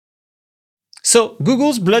So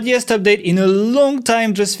Google's bloodiest update in a long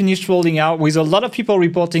time just finished rolling out, with a lot of people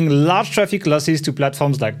reporting large traffic losses to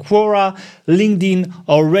platforms like Quora, LinkedIn,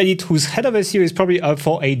 or Reddit, whose head of SEO is probably up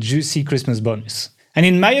for a juicy Christmas bonus. And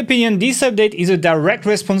in my opinion, this update is a direct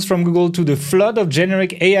response from Google to the flood of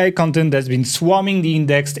generic AI content that's been swarming the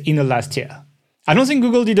index in the last year. I don't think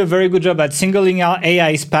Google did a very good job at singling out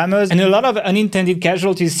AI spammers, and a lot of unintended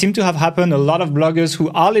casualties seem to have happened. A lot of bloggers who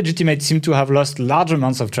are legitimate seem to have lost large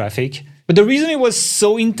amounts of traffic. But the reason it was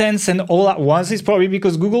so intense and all at once is probably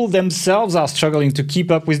because Google themselves are struggling to keep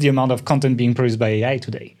up with the amount of content being produced by AI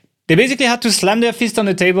today. They basically had to slam their fist on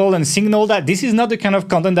the table and signal that this is not the kind of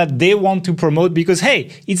content that they want to promote because, hey,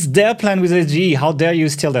 it's their plan with SGE, how dare you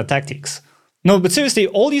steal their tactics? No, but seriously,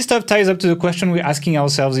 all this stuff ties up to the question we're asking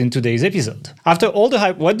ourselves in today's episode. After all the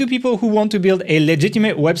hype, what do people who want to build a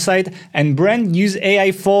legitimate website and brand use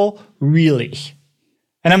AI for, really?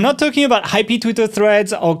 And I'm not talking about hypey Twitter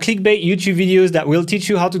threads or clickbait YouTube videos that will teach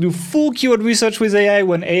you how to do full keyword research with AI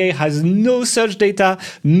when AI has no search data,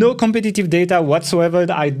 no competitive data whatsoever.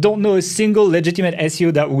 I don't know a single legitimate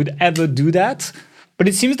SEO that would ever do that. But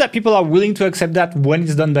it seems that people are willing to accept that when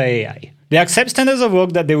it's done by AI. They accept standards of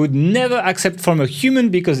work that they would never accept from a human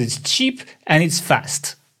because it's cheap and it's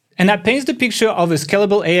fast. And that paints the picture of a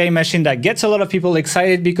scalable AI machine that gets a lot of people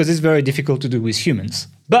excited because it's very difficult to do with humans.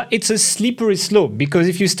 But it's a slippery slope, because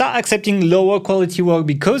if you start accepting lower quality work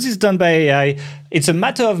because it's done by AI, it's a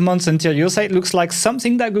matter of months until your site looks like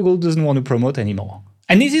something that Google doesn't want to promote anymore.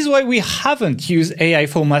 And this is why we haven't used AI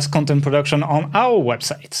for mass content production on our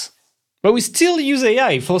websites. But we still use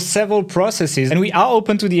AI for several processes, and we are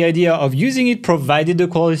open to the idea of using it provided the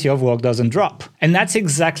quality of work doesn't drop. And that's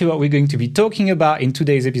exactly what we're going to be talking about in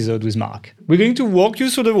today's episode with Mark. We're going to walk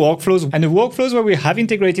you through the workflows, and the workflows where we have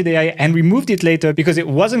integrated AI and removed it later because it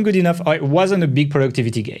wasn't good enough or it wasn't a big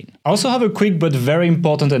productivity gain. I also have a quick but very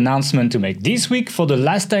important announcement to make. This week, for the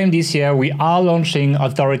last time this year, we are launching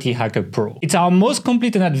Authority Hacker Pro. It's our most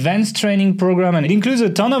complete and advanced training program, and it includes a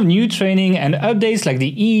ton of new training and updates like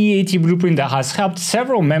the EE80 blueprint that has helped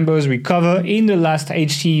several members recover in the last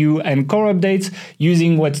HTU and core updates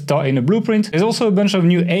using what's taught in the blueprint. There's also a bunch of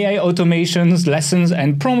new AI automations, lessons,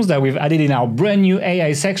 and prompts that we've added in our brand new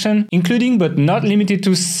AI section, including but not limited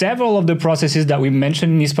to several of the processes that we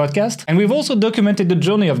mentioned in this podcast. And we've also documented the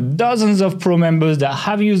journey of dozens of pro members that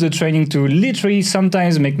have used the training to literally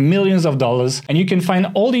sometimes make millions of dollars. And you can find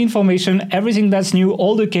all the information, everything that's new,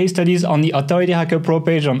 all the case studies on the Authority Hacker Pro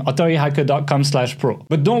page on authorityhacker.com/pro.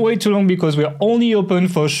 But don't wait too long because we're only open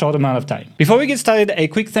for a short amount of time. Before we get started, a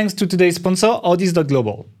quick thanks to today's sponsor,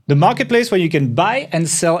 Audis.global, the marketplace where you can buy and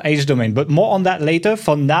sell H domain, but more on that later.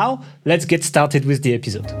 For now, let's get started with the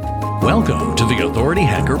episode. Welcome to the Authority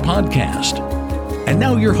Hacker Podcast. And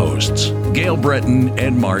now your hosts, Gail Breton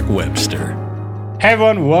and Mark Webster. Hey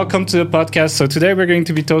everyone, welcome to the podcast. So today we're going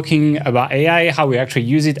to be talking about AI, how we actually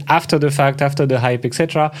use it after the fact, after the hype,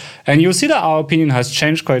 etc. And you'll see that our opinion has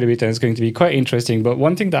changed quite a bit and it's going to be quite interesting. But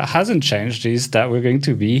one thing that hasn't changed is that we're going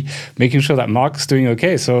to be making sure that Mark's doing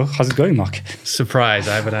okay. So how's it going, Mark? Surprise,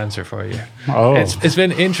 I have an answer for you. Oh. It's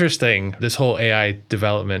been interesting, this whole AI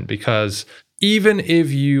development, because even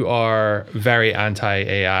if you are very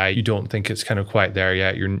anti-AI, you don't think it's kind of quite there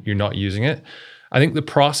yet, you're not using it. I think the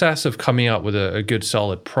process of coming up with a good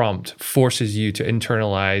solid prompt forces you to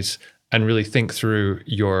internalize and really think through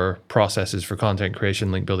your processes for content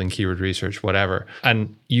creation, link building, keyword research, whatever.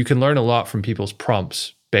 And you can learn a lot from people's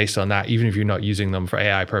prompts based on that, even if you're not using them for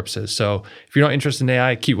AI purposes. So if you're not interested in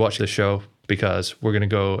AI, keep watching the show, because we're going to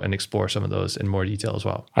go and explore some of those in more detail as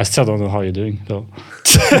well. I still don't know how you're doing, though.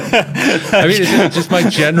 I mean, it's just my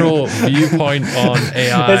general viewpoint on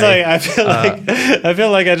AI. It's like, I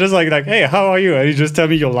feel like I just like, hey, how are you? And you just tell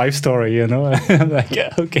me your life story, you know? I'm like,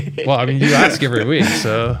 yeah, okay. Well, I mean, you ask every week,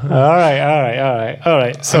 so. All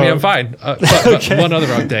right. So, I mean, I'm fine. But okay. One other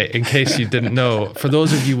update, in case you didn't know, for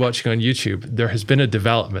those of you watching on YouTube, there has been a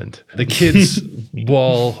development. The kids'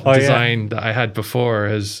 wall design that I had before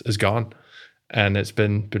is gone. And it's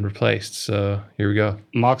been replaced. So here we go.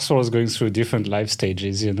 Mark's was going through different life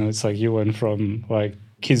stages, you know. It's like you went from like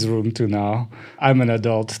kids' room to now I'm an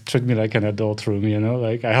adult, treat me like an adult room, you know,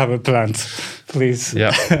 like I have a plant, please.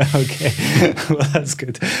 Yeah. Okay. Well, that's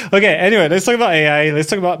good. Okay, anyway, let's talk about AI.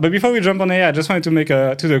 But before we jump on AI, I just wanted to make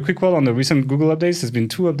a quick word on the recent Google updates. There's been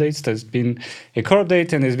 2 updates. There's been a core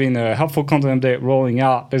update and there's been a helpful content update rolling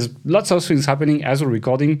out. There's lots of things happening as we're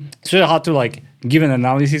recording. It's really hard to like give an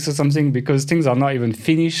analysis or something because things are not even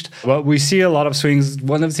finished. But we see a lot of swings.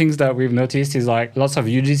 One of the things that we've noticed is like lots of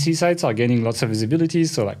UGC sites are gaining lots of visibility,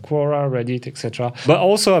 so like Quora, Reddit, etc. But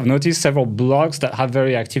also I've noticed several blogs that have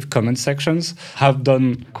very active comment sections have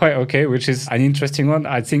done quite okay, which is an interesting one.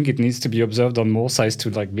 I think it needs to be observed on more sites to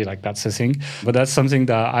like be like that's the thing. But that's something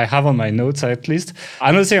that I have on my notes at least.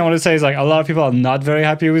 Another thing I want to say is like a lot of people are not very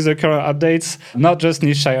happy with the current updates, not just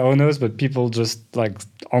niche site owners, but people just like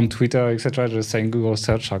on Twitter, etc., just saying Google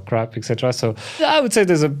search are crap, etc. So I would say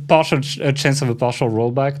there's a chance of a partial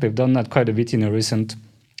rollback. They've done that quite a bit in a recent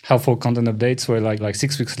helpful content updates where like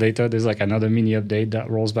 6 weeks later, there's like another mini update that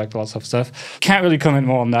rolls back lots of stuff. Can't really comment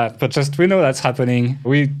more on that, but just we know that's happening.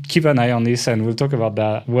 We keep an eye on this and we'll talk about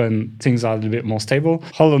that when things are a little bit more stable.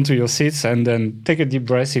 Hold on to your seats and then take a deep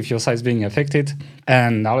breath if your site's being affected.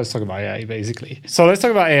 And now let's talk about AI basically. So let's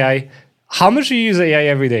talk about AI. How much do you use AI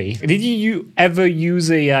every day? Did you ever use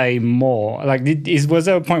AI more? Like, was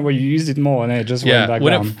there a point where you used it more and then it just went back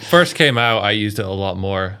when down? it first came out, I used it a lot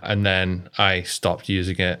more, and then I stopped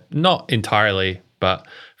using it. Not entirely, but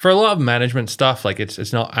for a lot of management stuff, like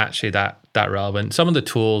it's not actually that relevant. Some of the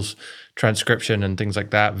tools, transcription and things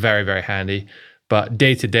like that, very, very handy. But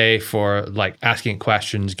day to day for like asking it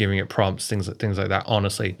questions, giving it prompts, things like that,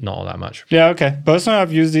 honestly, not all that much. Yeah, okay. Personally,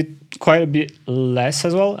 I've used it quite a bit less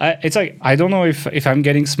as well. It's like, I don't know if I'm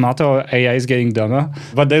getting smarter or AI is getting dumber,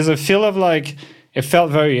 but there's a feel of like, it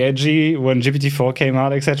felt very edgy when GPT-4 came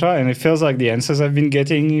out, etc. And it feels like the answers I've been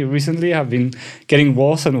getting recently have been getting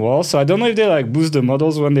worse and worse. So I don't know if they like boost the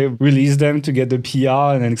models when they release them to get the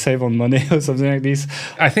PR and then save on money or something like this.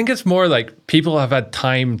 I think it's more like people have had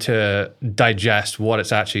time to digest what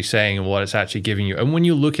it's actually saying and what it's actually giving you. And when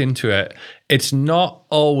you look into it, it's not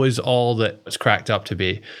always all that it's cracked up to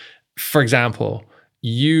be. For example,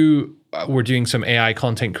 you were doing some AI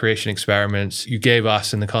content creation experiments. You gave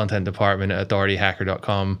us in the content department at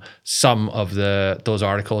authorityhacker.com some of those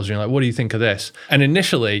articles. And you're like, what do you think of this? And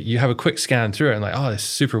initially you have a quick scan through it and like, oh, this is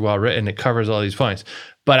super well written. It covers all these points.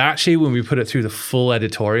 But actually when we put it through the full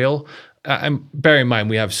editorial, and bear in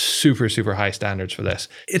mind, we have super, super high standards for this.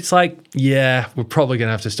 It's like, yeah, we're probably going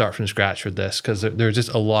to have to start from scratch with this because there's just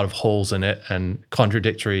a lot of holes in it and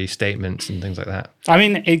contradictory statements and things like that. I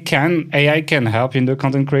mean, AI can help in the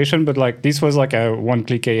content creation, but like this was like a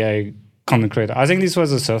one-click AI content creator. I think this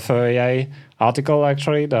was a Surfer AI article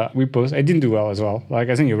actually that we posted. It didn't do well as well. Like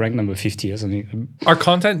I think it ranked number 50 or something. Our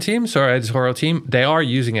content team, so our editorial team, they are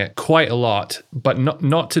using it quite a lot, but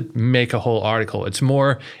not to make a whole article. It's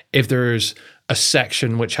more if there's a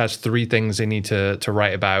section which has 3 things they need to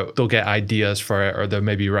write about, they'll get ideas for it, or they'll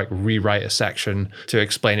maybe rewrite a section to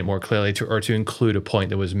explain it more clearly or to include a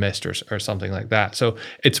point that was missed or something like that. So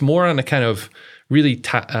it's more on a kind of really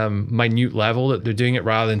minute level that they're doing it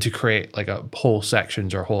rather than to create like a whole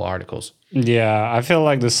sections or whole articles. Yeah, I feel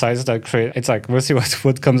like the sites that create, it's like, we'll see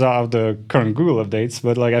what comes out of the current Google updates,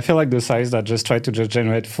 but like, I feel like the sites that just try to just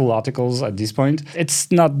generate full articles at this point, it's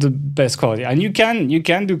not the best quality. And you can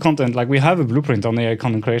do content, like we have a blueprint on AI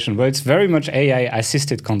content creation, but it's very much AI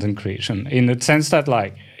assisted content creation in the sense that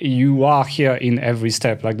like, you are here in every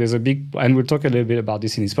step. Like there's a big, and we'll talk a little bit about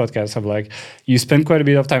this in this podcast of like, you spend quite a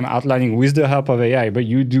bit of time outlining with the help of AI, but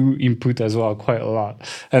you do input as well quite a lot.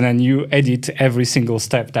 And then you edit every single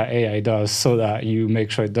step that AI does so that you make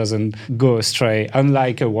sure it doesn't go astray.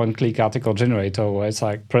 Unlike a one-click article generator where it's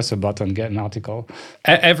like, press a button, get an article.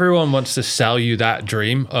 Everyone wants to sell you that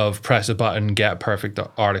dream of press a button, get a perfect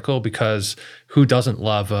article, because who doesn't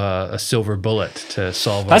love a silver bullet to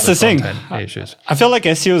solve all the content issues? I feel like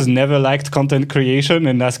SEOs never liked content creation,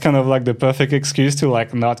 and that's kind of like the perfect excuse to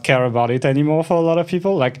like not care about it anymore for a lot of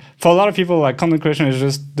people. Like for a lot of people, like content creation is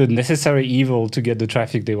just the necessary evil to get the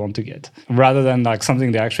traffic they want to get, rather than like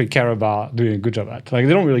something they actually care about doing a good job at. Like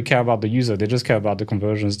they don't really care about the user; they just care about the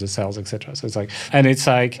conversions, the sales, etc. So it's like, and it's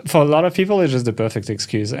like for a lot of people, it's just the perfect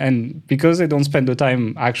excuse. And because they don't spend the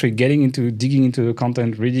time actually digging into the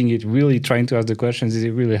content, reading it, really trying to the questions, is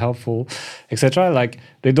it really helpful, etc. Like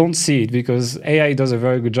they don't see it because AI does a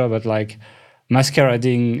very good job at like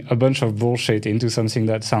masquerading a bunch of bullshit into something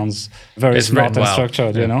that sounds very smart and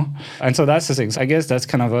structured, you know? And so that's the thing. So I guess that's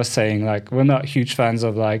kind of us saying like, we're not huge fans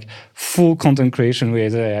of like full content creation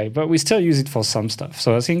with AI, but we still use it for some stuff.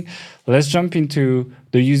 So I think let's jump into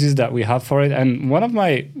the uses that we have for it. And one of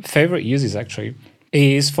my favorite uses actually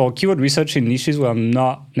is for keyword research in niches where I'm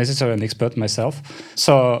not necessarily an expert myself.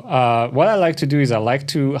 So what I like to do is I like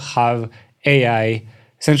to have AI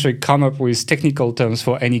essentially come up with technical terms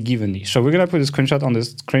for any given niche. So we're going to put a screenshot on the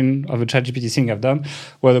screen of a ChatGPT thing I've done,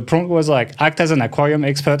 where the prompt was like, act as an aquarium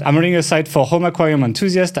expert. I'm running a site for home aquarium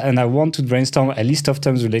enthusiasts, and I want to brainstorm a list of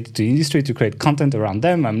terms related to the industry to create content around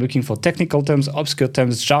them. I'm looking for technical terms, obscure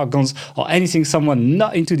terms, jargons, or anything someone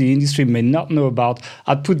not into the industry may not know about.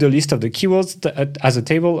 I'd put the list of the keywords as a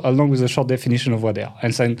table along with a short definition of what they are.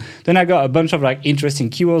 And so then I got a bunch of like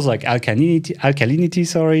interesting keywords like alkalinity,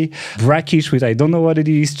 brackish, which I don't know what it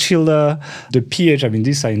is, chiller, the pH, I mean,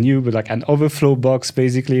 this I knew, but like an overflow box,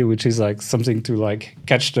 basically, which is like something to like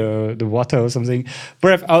catch the water or something.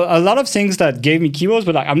 But a lot of things that gave me keywords,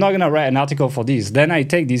 but like, I'm not going to write an article for these. Then I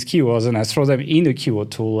take these keywords and I throw them in a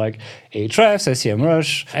keyword tool like Ahrefs,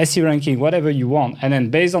 SEMrush, SE ranking, whatever you want. And then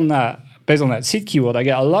based on that seed keyword, I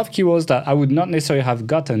get a lot of keywords that I would not necessarily have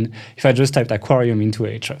gotten if I just typed aquarium into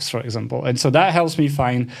Ahrefs, for example. And so that helps me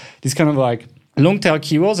find this kind of like long-tail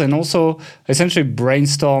keywords and also essentially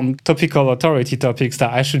brainstorm topical authority topics that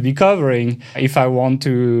I should be covering if I want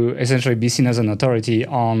to essentially be seen as an authority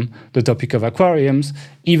on the topic of aquariums,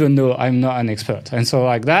 even though I'm not an expert. And so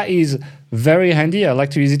like that is very handy. I like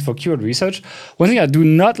to use it for keyword research. One thing I do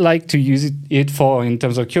not like to use it for in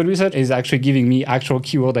terms of keyword research is actually giving me actual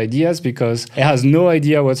keyword ideas, because it has no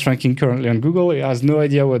idea what's ranking currently on Google. It has no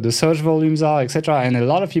idea what the search volumes are, etc. And a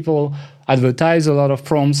lot of people advertise a lot of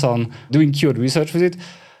prompts on doing keyword research with it.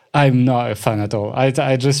 I'm not a fan at all.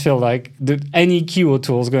 I just feel like any keyword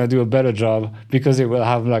tool is going to do a better job because it will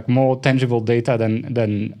have like more tangible data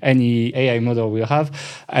than any AI model will have.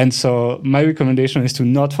 And so my recommendation is to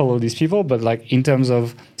not follow these people, but like in terms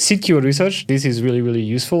of seed keyword research, this is really, really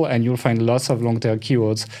useful, and you'll find lots of long-tail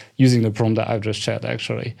keywords using the prompt that I've just shared,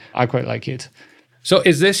 actually. I quite like it. So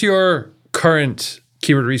is this your current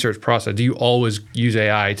keyword research process? Do you always use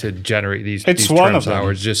AI to generate these terms,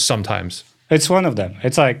 or just sometimes? It's one of them.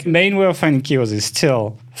 It's like main way of finding keywords is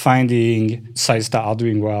still finding sites that are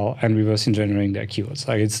doing well and reverse engineering their keywords.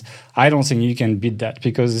 Like I don't think you can beat that,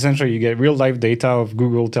 because essentially you get real life data of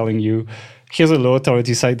Google telling you, here's a low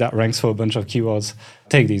authority site that ranks for a bunch of keywords.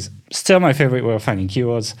 Take these. Still my favorite way of finding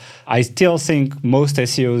keywords. I still think most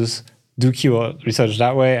SEOs do keyword research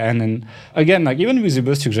that way. And then again, like even with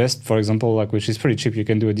Uber Suggest, for example, like which is pretty cheap, you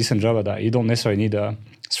can do a decent job at that. You don't necessarily need a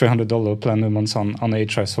 $300 plan a month on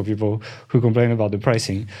Ahrefs for people who complain about the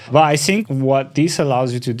pricing. But I think what this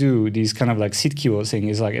allows you to do, this kind of like seed keyword thing,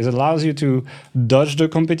 is like it allows you to dodge the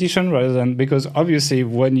competition rather than, because obviously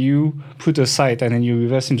when you put a site and then you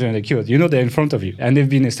reverse engineer the keyword, you know they're in front of you and they've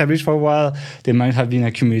been established for a while. They might have been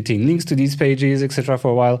accumulating links to these pages, etc.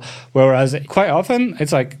 for a while. Whereas quite often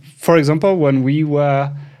it's like, for example, when we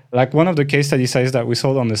were like one of the case study sites that we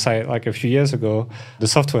sold on the site like a few years ago, the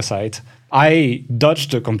software site, I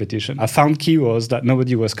dodged the competition. I found keywords that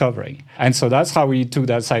nobody was covering. And so that's how we took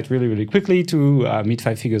that site really, really quickly to meet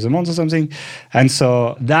 5 figures a month or something. And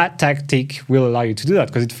so that tactic will allow you to do that,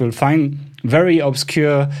 because it will find very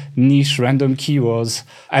obscure, niche, random keywords.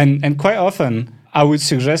 And quite often, I would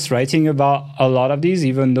suggest writing about a lot of these,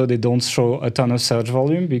 even though they don't show a ton of search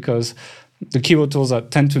volume, because the keyword tools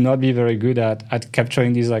tend to not be very good at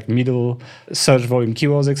capturing these like middle search volume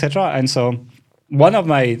keywords, etc. And so one of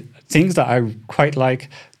my things that I quite like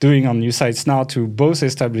doing on new sites now to both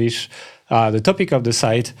establish the topic of the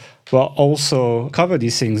site, but also cover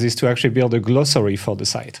these things, is to actually build a glossary for the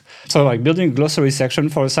site. So like building a glossary section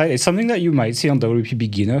for a site is something that you might see on WP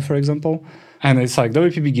Beginner, for example. And it's like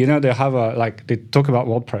WP Beginner, they have they talk about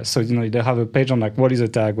WordPress. So, they have a page on like, what is a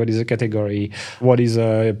tag, what is a category, what is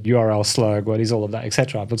a URL slug, what is all of that,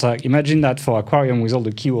 etc. But like, imagine that for aquarium with all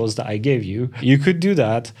the keywords that I gave you. You could do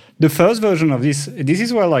that. The first version of this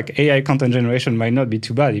is where like AI content generation might not be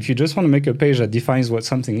too bad. If you just want to make a page that defines what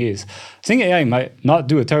something is, I think AI might not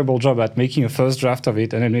do a terrible job at making a first draft of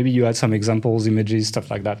it. And then maybe you add some examples, images,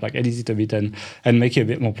 stuff like that, like edit it a bit and make it a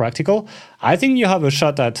bit more practical. I think you have a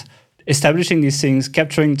shot at establishing these things,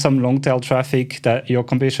 capturing some long-tail traffic that your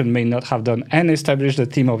competition may not have done, and establish the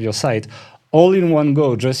theme of your site all in one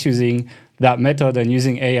go, just using that method and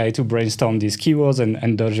using AI to brainstorm these keywords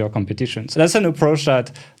and dodge your competition. So that's an approach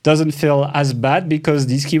that doesn't feel as bad, because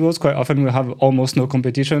these keywords quite often will have almost no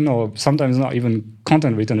competition, or sometimes not even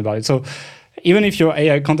content written about it. So even if your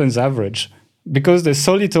AI content is average, because there's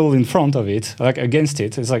so little in front of it, like against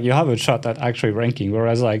it, it's like you have a shot at actually ranking.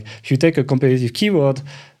 Whereas like if you take a competitive keyword,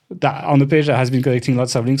 that on the page that has been collecting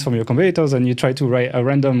lots of links from your competitors, and you try to write a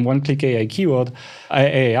random one-click AI keyword,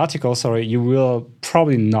 AI article, you will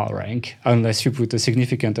probably not rank unless you put a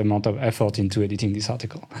significant amount of effort into editing this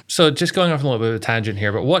article. So just going off a little bit of a tangent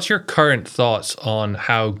here, but what's your current thoughts on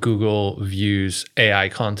how Google views AI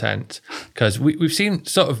content? Because we've seen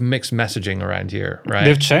sort of mixed messaging around here, right?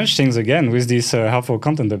 They've changed things again with this helpful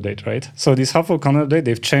content update, right? So this helpful content update,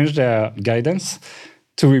 they've changed their guidance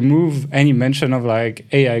to remove any mention of like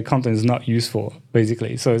AI content is not useful,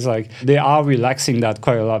 basically. So it's like they are relaxing that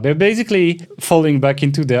quite a lot. They're basically falling back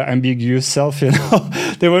into their ambiguous self, you know.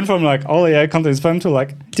 They went from like all AI content is spam to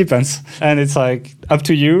like depends. And it's like up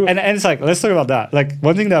to you. And it's like, let's talk about that. Like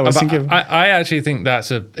one thing that I was thinking. I actually think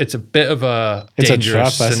it's a bit of a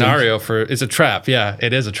dangerous scenario it's a trap. Yeah,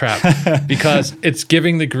 it is a trap because it's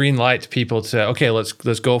giving the green light to people to, okay, let's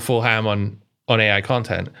go full ham on AI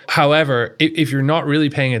content. However, if you're not really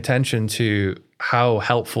paying attention to how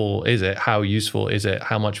helpful is it, how useful is it,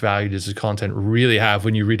 how much value does the content really have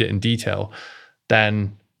when you read it in detail,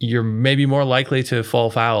 then you're maybe more likely to fall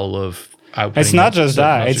foul of outputting. It's not just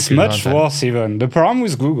that, it's much worse even. The problem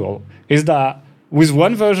with Google is that with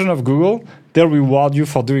one version of Google, they'll reward you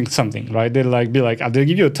for doing something, right? They'll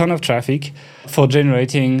give you a ton of traffic for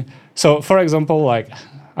generating. So for example,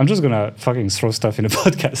 I'm just gonna fucking throw stuff in a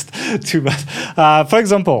podcast too bad. For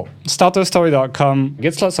example, starterstory.com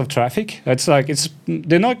gets lots of traffic.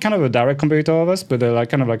 They're not kind of a direct competitor of us, but they're like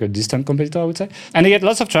kind of like a distant competitor, I would say. And they get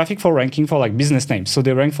lots of traffic for ranking for like business names. So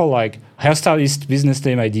they rank for like hairstylist business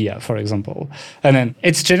name idea, for example. And then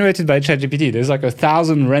it's generated by ChatGPT. There's like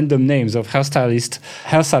 1,000 random names of hair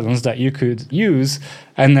salons that you could use.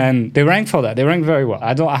 And then they rank for that. They rank very well.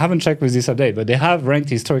 I haven't checked with this update, but they have ranked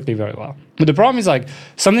historically very well. But the problem is like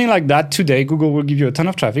something like that today, Google will give you a ton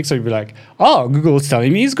of traffic. So you'll be like, oh, Google's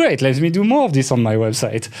telling me it's great. Let me do more of this on my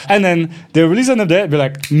website. And then they release an update, be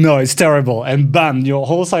like, no, it's terrible. And bam, your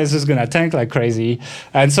whole site is just going to tank like crazy.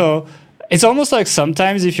 And so it's almost like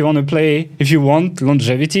sometimes if you want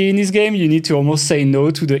longevity in this game, you need to almost say no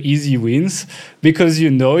to the easy wins because you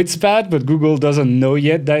know it's bad, but Google doesn't know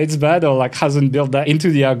yet that it's bad or like hasn't built that into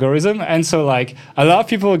the algorithm. And so like a lot of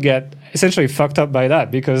people get essentially fucked up by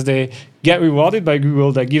that because they get rewarded by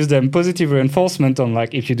Google that gives them positive reinforcement on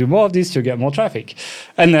like, if you do more of this, you get more traffic.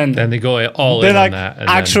 And then they go all in on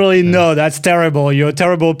that. No, that's terrible. You're a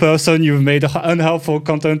terrible person. You've made unhelpful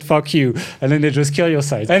content. Fuck you. And then they just kill your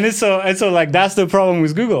site. And so like, that's the problem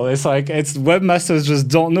with Google. It's like, webmasters just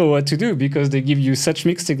don't know what to do because they give you such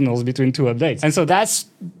mixed signals between two updates. And so that's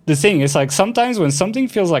the thing. It's like sometimes when something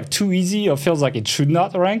feels like too easy or feels like it should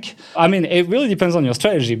not rank, I mean, it really depends on your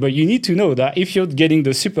strategy, but you need to know that if you're getting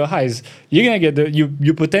the super highs, you're gonna get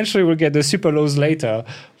you potentially will get the super lows later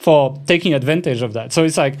for taking advantage of that. So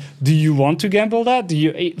it's like, do you want to gamble that? Do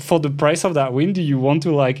you, for the price of that win, do you want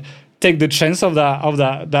to like take the chance of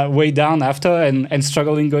that way down after and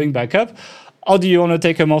struggling going back up? Or do you want to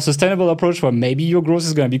take a more sustainable approach where maybe your growth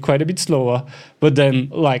is going to be quite a bit slower, but then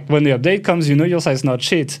like when the update comes, you know your site's not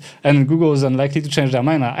shit, and Google is unlikely to change their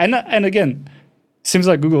mind. And again, seems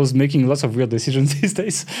like Google is making lots of weird decisions these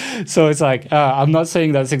days. So it's like, I'm not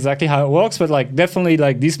saying that's exactly how it works, but like definitely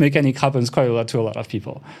like this mechanic happens quite a lot to a lot of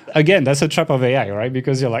people. Again, that's a trap of AI, right?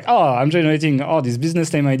 Because you're like, oh, I'm generating all these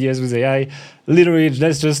business name ideas with AI. Literally,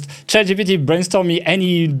 let's just ChatGPT brainstorm me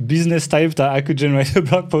any business type that I could generate a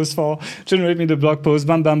blog post for, generate me the blog post,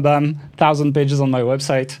 bam, bam, bam, 1,000 pages on my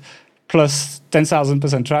website, plus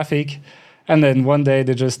 10,000% traffic. And then one day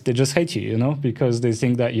they just hate you, you know, because they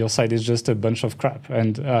think that your site is just a bunch of crap.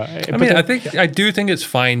 And I do think it's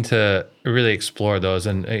fine to really explore those.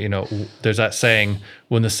 And you know, there's that saying,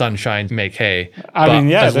 "When the sun shines, make hay."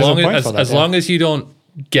 As long as you don't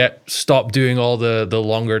stop doing all the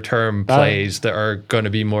longer term plays that are going to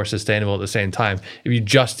be more sustainable at the same time. If you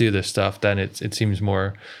just do this stuff, then it seems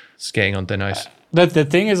more skating on thin ice. But the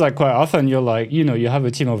thing is, like, quite often you're like, you know, you have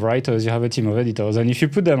a team of writers, you have a team of editors, and if you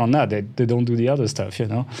put them on that, they don't do the other stuff, you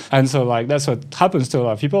know? And so, like, that's what happens to a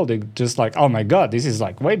lot of people. They just like, oh my God, this is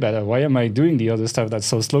like way better. Why am I doing the other stuff that's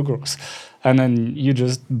so slow growth? And then you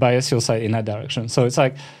just bias your site in that direction. So it's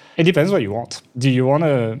like, it depends what you want. Do you want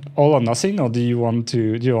all or nothing, or do you want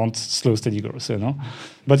slow, steady growth, you know?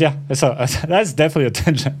 But yeah, so that's definitely a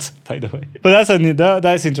tangent, by the way. But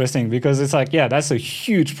that's interesting because it's like, yeah, that's a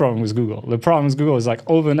huge problem with Google. The problem with Google is like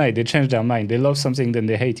overnight they change their mind. They love something, then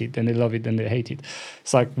they hate it, then they love it, then they hate it.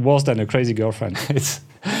 It's like worse than a crazy girlfriend. It's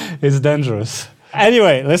dangerous.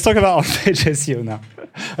 Anyway, let's talk about on-page SEO now.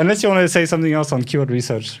 Unless you want to say something else on keyword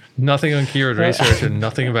research. Nothing on keyword research and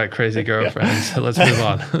nothing about crazy girlfriends. Let's move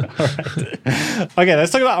on. Okay,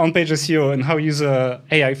 let's talk about on-page SEO and how we use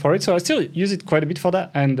AI for it. So I still use it quite a bit for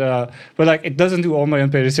that, and but like it doesn't do all my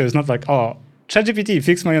on-page SEO. It's not like, oh, ChatGPT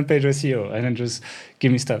fix my on-page SEO and then just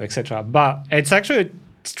give me stuff, etc. But it's actually a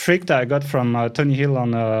trick that I got from Tony Hill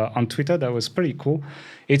on Twitter that was pretty cool.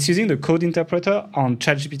 It's using the code interpreter on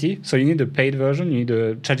ChatGPT. So you need the paid version, you need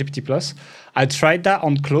the ChatGPT Plus. I tried that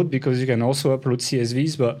on Claude because you can also upload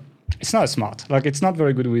CSVs, but it's not smart. Like it's not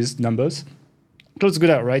very good with numbers. Claude's good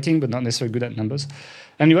at writing, but not necessarily good at numbers.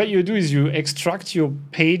 And what you do is you extract your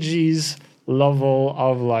pages level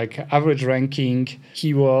of like average ranking,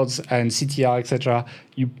 keywords, and CTR, etc.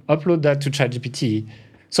 You upload that to ChatGPT.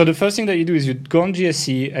 So the first thing that you do is you go on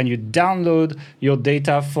GSC and you download your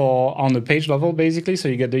data on the page level, basically. So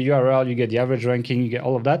you get the URL, you get the average ranking, you get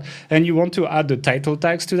all of that. And you want to add the title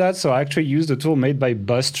tags to that. So I actually use the tool made by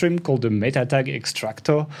BuzzStream called the meta tag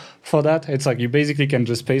extractor for that. It's like you basically can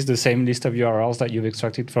just paste the same list of URLs that you've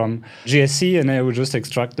extracted from GSC, and then it will just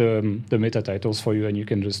extract the meta titles for you, and you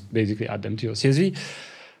can just basically add them to your CSV.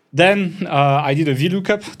 Then I did a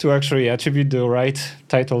VLOOKUP to actually attribute the right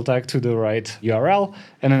title tag to the right URL,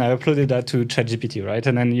 and then I uploaded that to ChatGPT, right?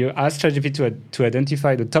 And then you ask ChatGPT to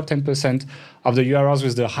identify the top 10% of the URLs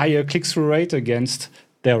with the higher click-through rate against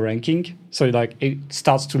their ranking. So like it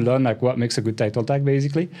starts to learn like what makes a good title tag,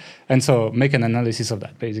 basically, and so make an analysis of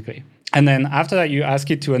that, basically. And then after that, you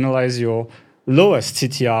ask it to analyze your lowest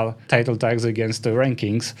CTR title tags against the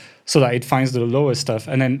rankings so that it finds the lowest stuff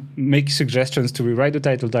and then make suggestions to rewrite the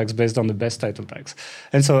title tags based on the best title tags.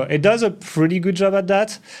 And so it does a pretty good job at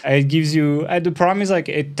that. It gives you, the problem is like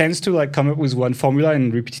it tends to like come up with one formula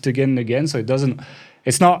and repeat it again and again. So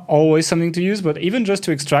it's not always something to use, but even just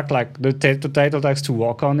to extract like the title tags to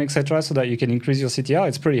work on, etc., so that you can increase your CTR,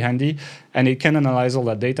 it's pretty handy. And it can analyze all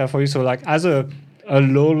that data for you. So like as a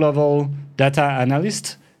low-level data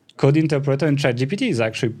analyst, code interpreter in ChatGPT is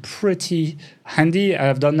actually pretty handy.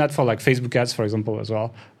 I've done that for like Facebook ads, for example, as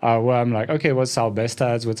well, where I'm like, okay, what's our best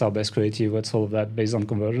ads? What's our best creative? What's all of that based on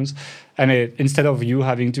conversions? And instead of you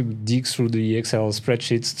having to dig through the Excel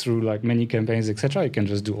spreadsheets through like many campaigns, etc., it can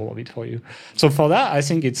just do all of it for you. So for that, I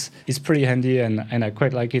think it's pretty handy, and I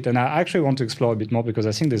quite like it. And I actually want to explore a bit more because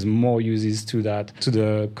I think there's more uses to that, to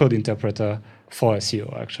the code interpreter for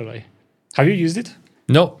SEO, actually. Have you used it?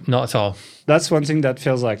 Nope, not at all. That's one thing that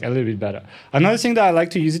feels like a little bit better. Another thing that I like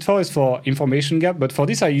to use it for is for information gap, but for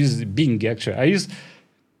this I use Bing, actually.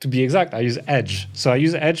 To be exact, I use Edge. So I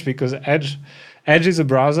use Edge because Edge is a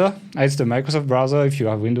browser. It's the Microsoft browser. If you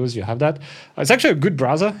have Windows, you have that. It's actually a good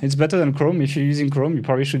browser. It's better than Chrome. If you're using Chrome, you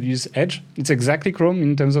probably should use Edge. It's exactly Chrome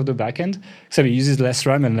in terms of the backend, except it uses less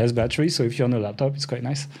RAM and less battery. So if you're on a laptop, it's quite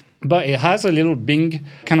nice. But it has a little Bing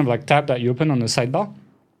kind of like tab that you open on the sidebar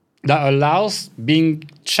that allows Bing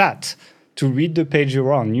Chat to read the page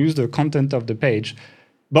you're on, use the content of the page,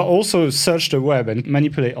 but also search the web and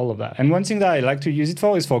manipulate all of that. And one thing that I like to use it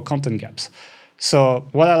for is for content gaps. So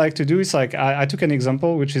what I like to do is like, I took an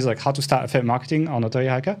example, which is like how to start affiliate marketing on Authority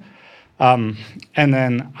Hacker. And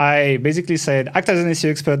then I basically said, act as an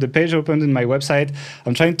SEO expert. The page opened in my website.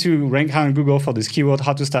 I'm trying to rank high on Google for this keyword,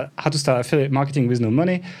 how to start affiliate marketing with no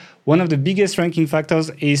money. One of the biggest ranking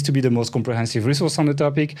factors is to be the most comprehensive resource on the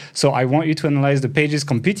topic. So I want you to analyze the pages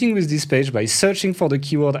competing with this page by searching for the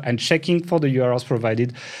keyword and checking for the URLs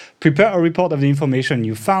provided. Prepare a report of the information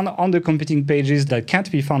you found on the competing pages that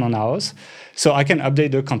can't be found on ours, so I can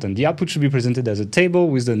update the content. The output should be presented as a table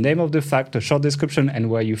with the name of the fact, a short description,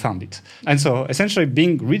 and where you found it. And so essentially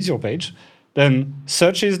Bing reads your page, then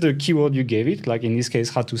searches the keyword you gave it, like in this case,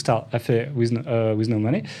 how to start affiliate with no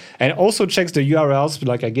money, and also checks the URLs,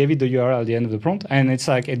 like I gave it the URL at the end of the prompt, and it's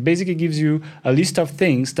like it basically gives you a list of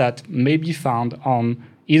things that may be found on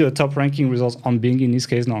either top ranking results on Bing, in this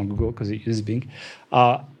case, not on Google because it uses Bing,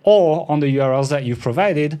 or on the URLs that you've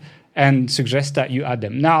provided, and suggest that you add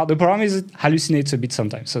them. Now, the problem is it hallucinates a bit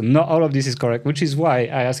sometimes. So not all of this is correct, which is why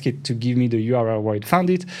I ask it to give me the URL where it found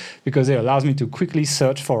it, because it allows me to quickly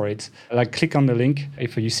search for it. Like click on the link.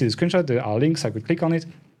 If you see the screenshot, there are links. I could click on it,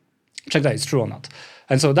 check that it's true or not.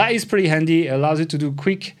 And so that is pretty handy. It allows you to do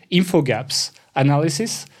quick info gaps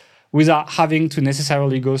analysis without having to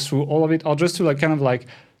necessarily go through all of it, or just to like kind of like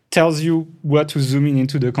tells you where to zoom in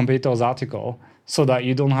into the competitor's article, so that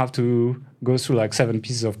you don't have to go through like 7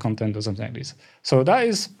 pieces of content or something like this. So that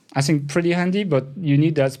is, I think, pretty handy, but you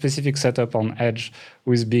need that specific setup on Edge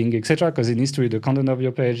with Bing, etc., because it needs to read the content of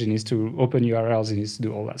your page, it needs to open URLs, it needs to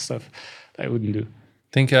do all that stuff that it wouldn't do.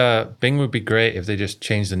 I think Bing would be great if they just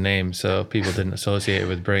changed the name so people didn't associate it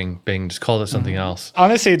with Bing. Just called it something else.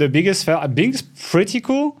 Honestly, the biggest Bing's pretty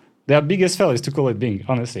cool. Their biggest fail is to call it Bing,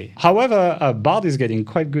 honestly. However, Bard is getting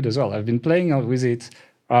quite good as well. I've been playing with it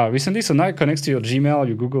recently. So now it connects to your Gmail,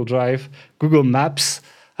 your Google Drive, Google Maps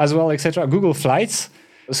as well, etc. Google Flights.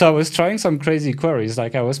 So I was trying some crazy queries.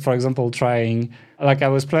 Like I was, for example, I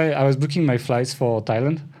was booking my flights for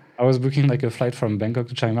Thailand. I was booking like a flight from Bangkok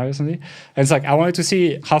to Chiang Mai recently. And it's like, I wanted to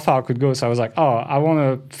see how far I could go. So I was like, I want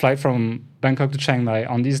a flight from Bangkok to Chiang Mai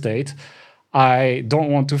on this date. I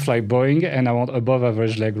don't want to fly Boeing and I want above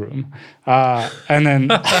average legroom. And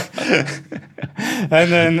then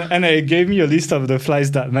and it gave me a list of the flights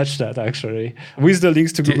that matched that actually with the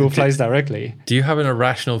links to Google Flights directly. Do you have an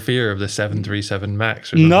irrational fear of the 737 MAX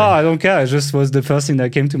or something? No, I don't care. It just was the first thing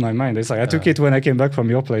that came to my mind. It's like I took it when I came back from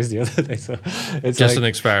your place the other day. So it's just like, an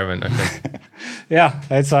experiment, okay. Yeah,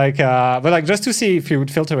 it's like, but like just to see if you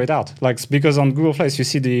would filter it out, like because on Google Flights you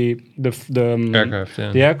see the aircraft,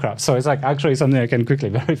 yeah. the aircraft. So it's like actually something I can quickly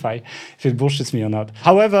verify if it bullshits me or not.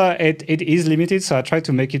 However, it is limited, so I try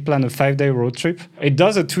to make it plan a 5-day road trip. It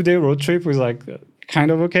does a 2-day road trip with like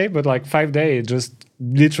kind of okay, but like 5 day it just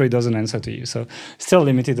literally doesn't answer to you. So still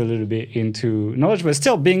limited a little bit into knowledge, but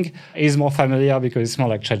still Bing is more familiar because it's more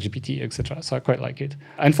like ChatGPT, etc. So I quite like it.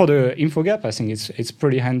 And for the info gap, I think it's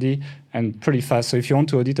pretty handy and pretty fast. So if you want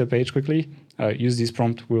to edit a page quickly, use this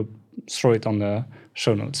prompt. We'll throw it on the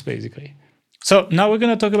show notes, basically. So now we're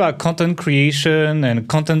going to talk about content creation and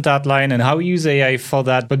content outline and how we use AI for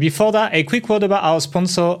that. But before that, a quick word about our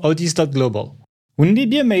sponsor, Otis.global. Wouldn't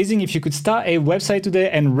it be amazing if you could start a website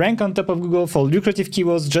today and rank on top of Google for lucrative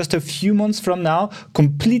keywords just a few months from now,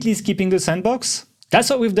 completely skipping the sandbox?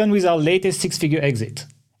 That's what we've done with our latest 6-figure exit.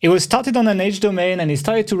 It was started on an H domain and it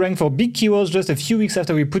started to rank for big keywords just a few weeks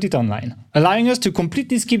after we put it online, allowing us to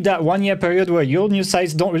completely skip that 1-year period where your new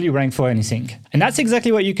sites don't really rank for anything. And that's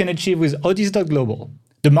exactly what you can achieve with Otis.global,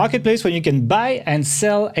 the marketplace where you can buy and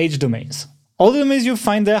sell H domains. All the domains you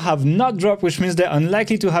find there have not dropped, which means they're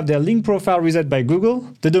unlikely to have their link profile reset by Google.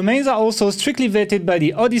 The domains are also strictly vetted by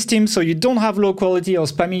the Otis team, so you don't have low quality or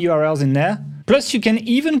spammy URLs in there. Plus, you can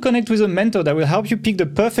even connect with a mentor that will help you pick the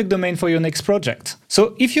perfect domain for your next project.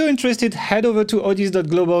 So if you're interested, head over to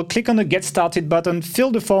Otis.global, click on the Get Started button,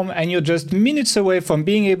 fill the form, and you're just minutes away from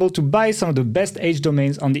being able to buy some of the best H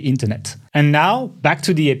domains on the internet. And now, back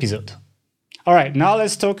to the episode. All right, now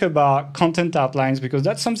let's talk about content outlines because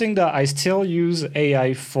that's something that I still use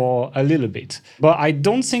AI for a little bit. But I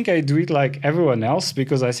don't think I do it like everyone else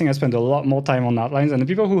because I think I spend a lot more time on outlines. And the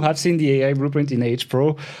people who have seen the AI blueprint in H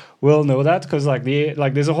Pro will know that because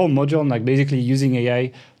there's a whole module on like basically using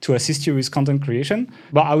AI to assist you with content creation.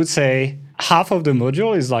 But I would say half of the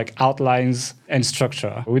module is like outlines and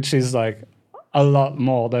structure, which is like a lot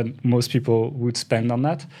more than most people would spend on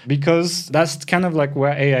that because that's kind of like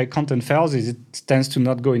where AI content fails is it tends to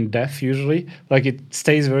not go in depth usually. Like it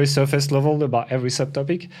stays very surface level about every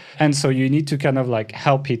subtopic. And so you need to kind of like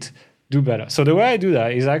help it do better. So the way I do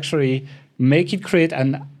that is actually make it create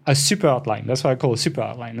a super outline. That's what I call a super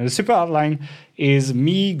outline. And the super outline is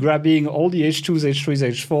me grabbing all the H2s, H3s,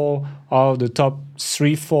 H4 of the top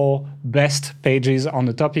 3-4 best pages on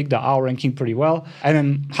the topic that are ranking pretty well, and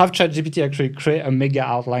then have ChatGPT actually create a mega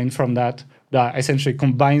outline from that essentially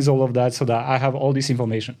combines all of that so that I have all this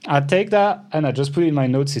information. I take that and I just put it in my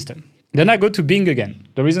note system. Then I go to Bing again.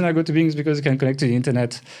 The reason I go to Bing is because it can connect to the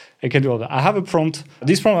internet. It can do all that. I have a prompt.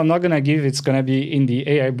 This prompt I'm not going to give. It's going to be in the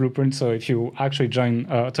AI blueprint. So if you actually join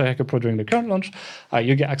Auto Hacker Pro during the current launch,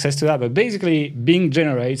 you get access to that. But basically, Bing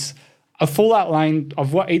generates a full outline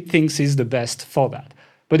of what it thinks is the best for that.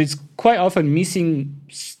 But it's quite often missing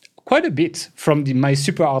quite a bit from my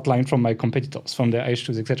super outline from my competitors, from their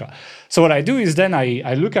H2s, etc. So what I do is then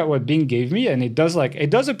I look at what Bing gave me, and it does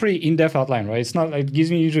a pretty in-depth outline, right? It's not like it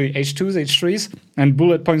gives me usually H2s, H3s, and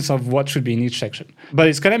bullet points of what should be in each section. But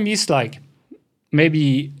it's gonna miss like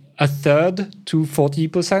maybe a third to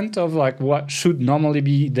 40% of like what should normally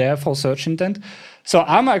be there for search intent. So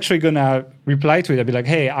I'm actually gonna reply to it. I'll be like,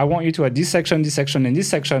 hey, I want you to add this section, and this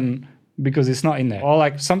section because it's not in there. Or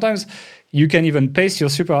like sometimes you can even paste your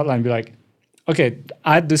super outline and be like, okay,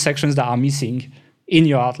 add the sections that are missing in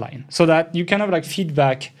your outline so that you kind of like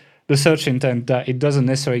feedback the search intent that it doesn't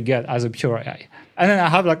necessarily get as a pure AI. And then I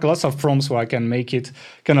have like lots of prompts where I can make it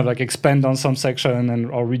kind of like expand on some section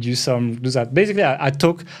or reduce some, do that. Basically,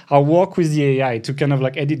 I work with the AI to kind of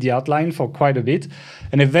like edit the outline for quite a bit.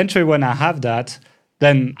 And eventually when I have that,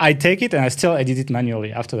 then I take it and I still edit it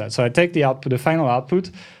manually after that. So I take the output, the final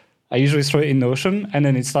output, I usually throw it in Notion, and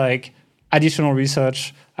then it's like additional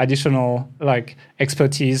research, additional like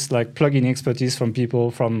expertise, like plug-in expertise from people,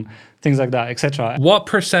 from things like that, etc. What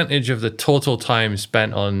percentage of the total time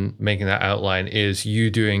spent on making that outline is you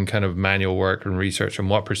doing kind of manual work and research, and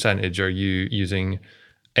what percentage are you using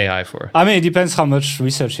AI for? I mean, it depends how much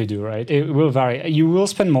research you do, right? It will vary. You will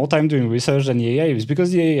spend more time doing research than the AI is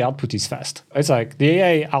because the AI output is fast. It's like the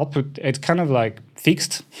AI output, it's kind of like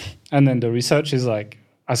fixed. And then the research is like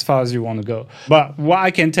as far as you want to go. But what I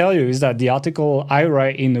can tell you is that the article I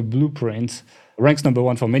write in the blueprint ranks number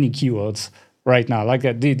one for many keywords right now. Like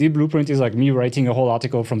the blueprint is like me writing a whole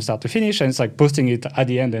article from start to finish, and it's like posting it at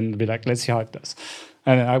the end and be like, let's see how it does.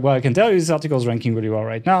 And what I can tell you is this article is ranking really well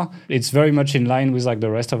right now. It's very much in line with like the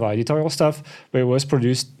rest of our editorial stuff, but it was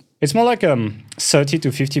produced. It's more like 30 to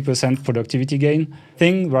 50% productivity gain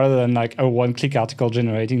thing rather than like a one-click article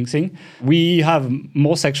generating thing. We have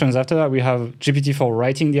more sections after that. We have GPT for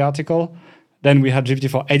writing the article. Then we have GPT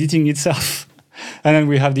for editing itself. And then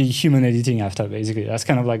we have the human editing after, basically. That's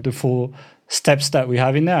kind of like the full steps that we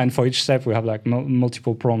have in there. And for each step, we have like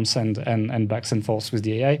multiple prompts and backs and forths with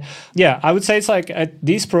the AI. Yeah, I would say it's like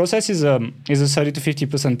this process is a 30 to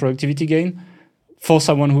 50% productivity gain for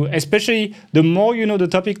someone who, especially the more you know the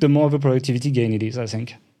topic, the more of a productivity gain it is, I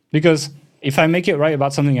think. Because if I make it right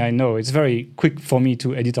about something I know, it's very quick for me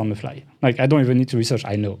to edit on the fly. Like I don't even need to research,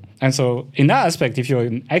 I know. And so in that aspect, if you're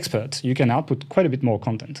an expert, you can output quite a bit more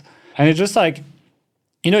content. And it's just like,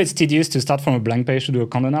 it's tedious to start from a blank page to do a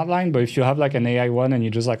content outline, but if you have like an AI one and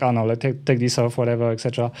you just like, oh no, let's take this off, whatever,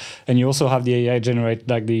 etc. And you also have the AI generate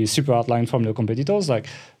like the super outline from the competitors, like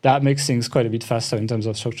that makes things quite a bit faster in terms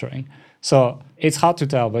of structuring. So it's hard to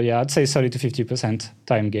tell, but yeah, I'd say 30 to 50%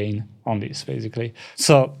 time gain on this, basically.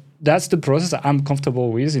 So that's the process that I'm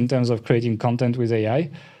comfortable with in terms of creating content with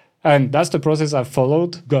AI. And that's the process I've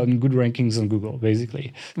followed, gotten good rankings on Google,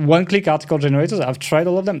 basically. One-click article generators, I've tried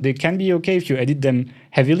all of them. They can be okay if you edit them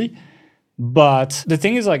heavily. But the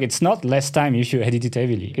thing is, like, it's not less time if you edit it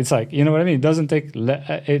heavily. It's like, you know what I mean? It doesn't take,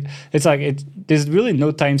 there's really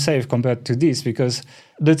no time saved compared to this, because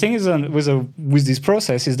the thing is with this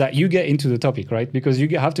process is that you get into the topic, right? Because you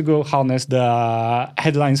have to go harness the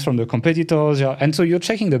headlines from the competitors. And so you're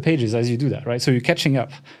checking the pages as you do that, right? So you're catching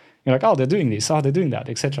up. You're like, oh, they're doing this, oh, they're doing that,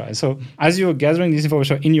 etc. And so as you're gathering this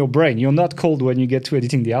information in your brain, you're not cold when you get to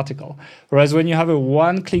editing the article. Whereas when you have a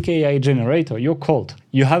one-click AI generator, you're cold.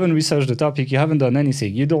 You haven't researched the topic, you haven't done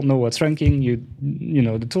anything. You don't know what's ranking,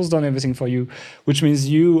 the tool's done everything for you, which means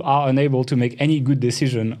you are unable to make any good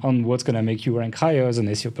decision on what's going to make you rank higher as an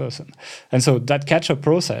SEO person. And so that catch-up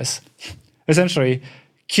process essentially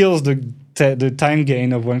kills the time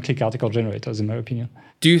gain of one-click article generators, in my opinion.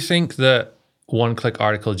 Do you think that one-click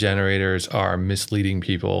article generators are misleading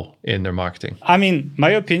people in their marketing? I mean,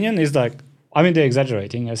 my opinion is like, they're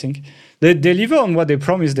exaggerating, I think. They deliver on what they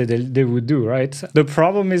promised that they would do, right? The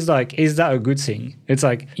problem is like, is that a good thing? It's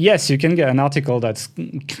like, yes, you can get an article that's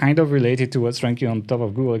kind of related to what's ranking on top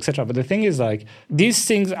of Google, etc. But the thing is like, these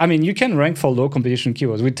things, you can rank for low competition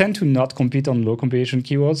keywords. We tend to not compete on low competition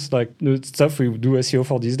keywords. Like the stuff we do SEO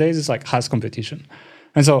for these days is like has competition.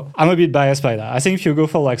 And so I'm a bit biased by that. I think if you go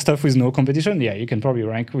for like stuff with no competition, yeah, you can probably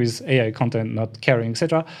rank with AI content, not caring,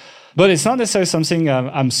 etc. But it's not necessarily something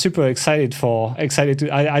I'm super excited to.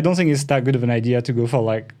 I don't think it's that good of an idea to go for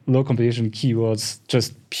like low competition keywords,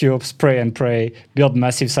 just pure spray and pray, build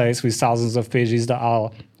massive sites with thousands of pages that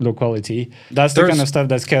are low quality. That's the kind of stuff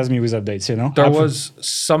that scares me with updates, There was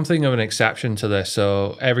something of an exception to this.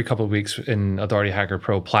 So every couple of weeks in Authority Hacker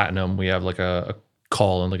Pro Platinum, we have like a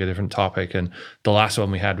call on like a different topic, and the last one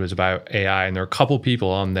we had was about AI, and there are a couple people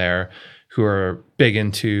on there who are big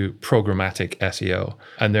into programmatic SEO,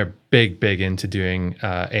 and they're big into doing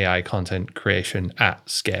AI content creation at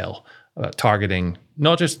scale, targeting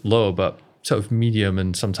not just low but sort of medium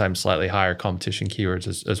and sometimes slightly higher competition keywords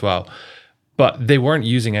as well. But they weren't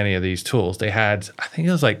using any of these tools. They had, I think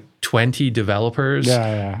it was like 20 developers,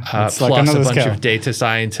 plus like a bunch of data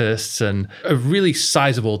scientists and a really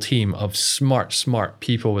sizable team of smart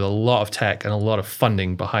people with a lot of tech and a lot of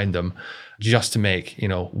funding behind them just to make,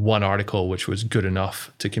 one article which was good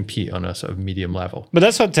enough to compete on a sort of medium level. But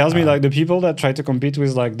that's what tells me like the people that try to compete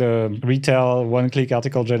with like the retail one-click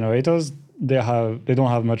article generators, they don't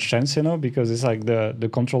have much chance, because it's like the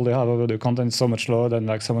control they have over the content is so much lower than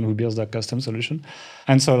like someone who builds that custom solution.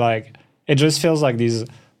 And so like it just feels like these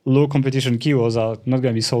low competition keywords are not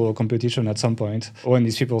going to be so low competition at some point when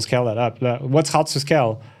these people scale that up. What's hard to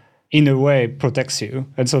scale in a way protects you.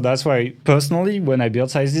 And so that's why personally, when I build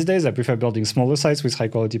sites these days, I prefer building smaller sites with high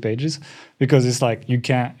quality pages, because it's like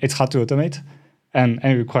it's hard to automate and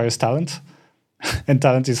it requires talent. And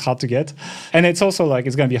talent is hard to get. And it's also like,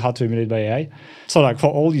 it's going to be hard to emulate by AI. So like for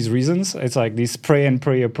all these reasons, it's like this pray and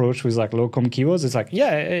pray approach with like low com keywords. It's like,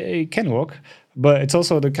 yeah, it can work. But it's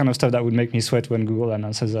also the kind of stuff that would make me sweat when Google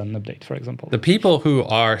announces an update, for example. The people who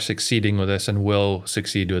are succeeding with this and will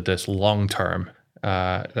succeed with this long term,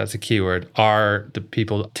 that's a keyword, are the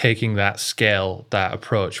people taking that scale, that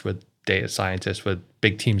approach with data scientists, with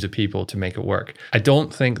big teams of people to make it work. I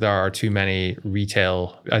don't think there are too many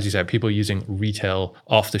retail, as you said, people using retail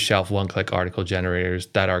off-the-shelf one-click article generators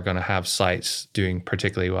that are going to have sites doing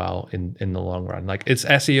particularly well in the long run. Like, it's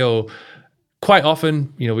SEO quite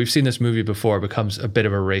often, we've seen this movie before, becomes a bit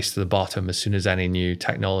of a race to the bottom as soon as any new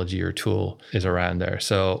technology or tool is around there.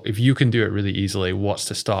 So if you can do it really easily, what's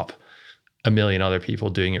to stop a million other people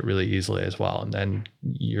doing it really easily as well? And then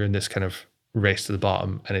you're in this kind of race to the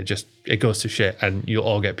bottom, and it goes to shit, and you'll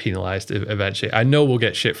all get penalized eventually. I know we'll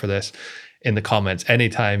get shit for this in the comments.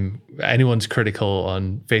 Anytime anyone's critical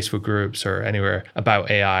on Facebook groups or anywhere about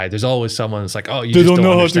AI, there's always someone that's like, oh, you don't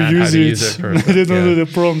know how to use it. They don't know the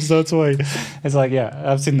prompts, that's why. It's like, yeah,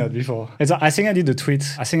 I've seen that before. I think I did the tweet.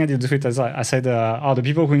 I said, the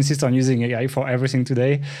people who insist on using AI for everything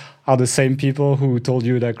today are the same people who told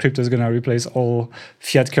you that crypto is going to replace all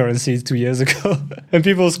fiat currencies 2 years ago. And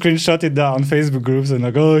people screenshotted that on Facebook groups and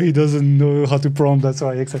like, oh, he doesn't know how to prompt, that's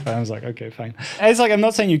why, etc. I was like, okay, fine. And it's like, I'm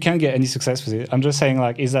not saying you can't get any success with it. I'm just saying,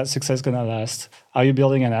 like, is that success going to last? Are you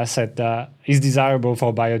building an asset that is desirable for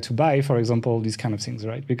a buyer to buy, for example, these kind of things,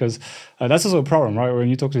 right? Because that's also a problem, right? When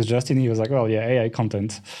you talk to Justin, he was like, well, yeah, AI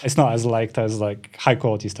content, it's not as liked as like high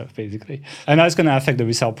quality stuff, basically. And that's going to affect the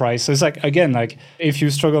resale price. So it's like, again, like if you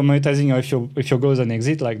struggle monetizing, or if your goal is an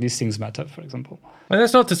exit, like these things matter, for example. And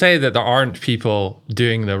that's not to say that there aren't people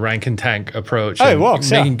doing the rank and tank approach, it works,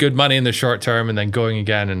 making good money in the short term and then going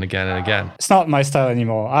again and again and again. It's not my style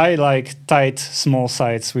anymore. I like tight, small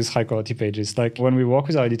sites with high quality pages. Like when we work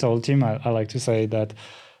with our editorial team, I like to say that,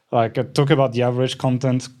 like, talk about the average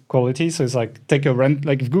content quality. So it's like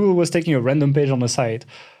like if Google was taking a random page on the site,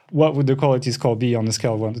 what would the quality score be on a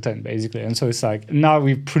scale of 1 to 10, basically? And so it's like, now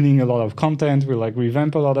we're pruning a lot of content, we like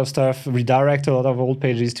revamp a lot of stuff, redirect a lot of old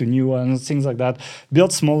pages to new ones, things like that.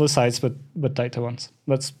 Build smaller sites, but tighter ones.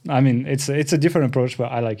 It's a different approach,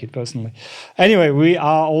 but I like it personally. Anyway, we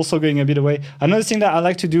are also going a bit away. Another thing that I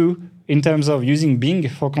like to do in terms of using Bing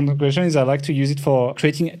for content creation is I like to use it for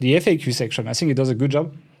creating the FAQ section. I think it does a good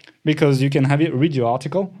job because you can have it read your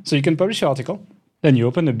article. So you can publish your article, then you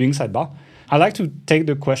open the Bing sidebar. I like to take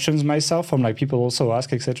the questions myself from like people also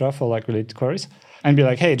ask, etc., for like related queries, and be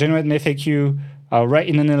like, hey, generate an FAQ, write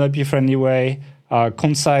in an NLP friendly way,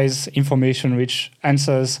 concise, information-rich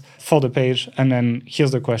answers for the page, and then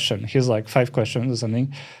here's the question. Here's like 5 questions or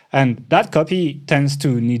something. And that copy tends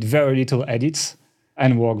to need very little edits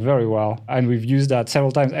and work very well. And we've used that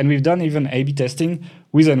several times. And we've done even A/B testing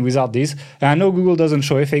with and without this. And I know Google doesn't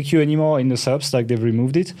show FAQ anymore in the subs, like they've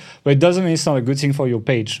removed it, but it doesn't mean it's not a good thing for your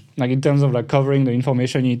page, like in terms of like covering the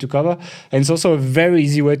information you need to cover. And it's also a very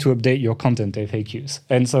easy way to update your content FAQs.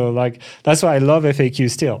 And so like, that's why I love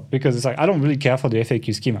FAQs still, because it's like, I don't really care for the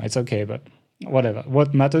FAQ schema. It's okay, but whatever.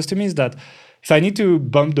 What matters to me is that if I need to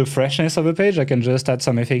bump the freshness of a page, I can just add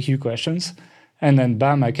some FAQ questions. And then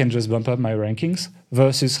bam, I can just bump up my rankings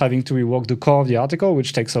versus having to rework the core of the article,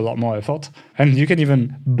 which takes a lot more effort. And you can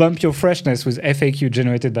even bump your freshness with FAQ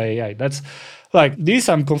generated by AI. That's like this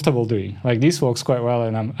I'm comfortable doing. Like this works quite well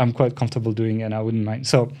and I'm quite comfortable doing and I wouldn't mind.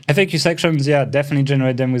 So FAQ sections, yeah, definitely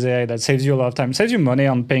generate them with AI. That saves you a lot of time. Saves you money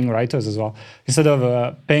on paying writers as well. Instead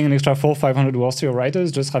of paying an extra 400-500 words to your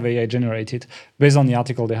writers, just have AI generate it based on the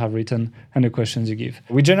article they have written and the questions you give.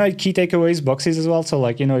 We generate key takeaways boxes as well. So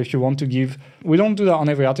like, if you want to give, we don't do that on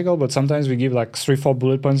every article, but sometimes we give like 3-4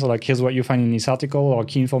 bullet points. So like, here's what you find in this article or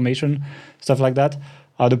key information, stuff like that.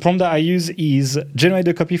 The prompt that I use is generate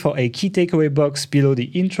a copy for a key takeaway box below the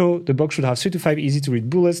intro. The box should have 3 to 5 easy to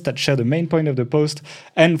read bullets that share the main point of the post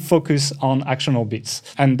and focus on actionable bits.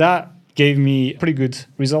 And that gave me pretty good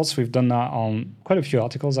results. We've done that on quite a few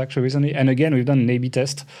articles actually recently. And again, we've done an A/B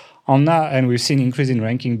test on that, and we've seen increase in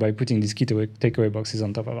ranking by putting these key takeaway boxes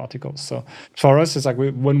on top of articles. So for us, it's like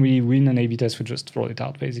when we win an A/B test, we just roll it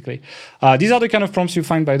out, basically. These are the kind of prompts you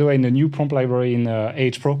find, by the way, in the new prompt library in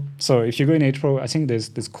AH Pro. So if you go in AH Pro, I think there's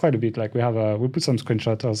quite a bit. Like we put some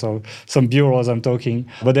screenshots or so, some bureaus I'm talking,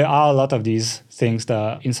 but there are a lot of these things that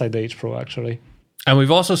are inside the AH Pro, actually. And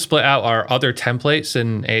we've also split out our other templates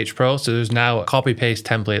in AH Pro. So there's now a copy-paste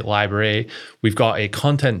template library. We've got a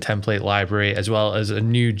content template library, as well as a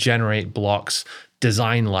new generate blocks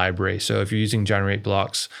design library. So if you're using generate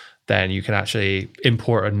blocks, then you can actually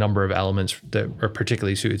import a number of elements that are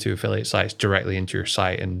particularly suited to affiliate sites directly into your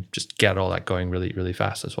site and just get all that going really, really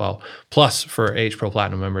fast as well. Plus, for AH Pro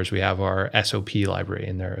Platinum members, we have our SOP library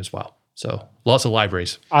in there as well. So lots of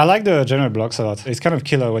libraries. I like the general blocks a lot. It's kind of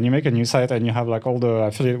killer when you make a new site and you have like all the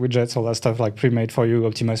affiliate widgets, all that stuff like pre-made for you,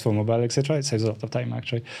 optimized for mobile, etc. It saves a lot of time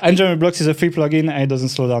actually. And general blocks is a free plugin and it doesn't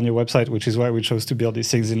slow down your website, which is why we chose to build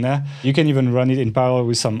these things in there. You can even run it in parallel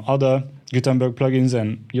with some other Gutenberg plugins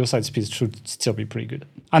and your site speed should still be pretty good.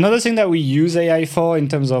 Another thing that we use AI for in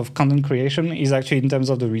terms of content creation is actually in terms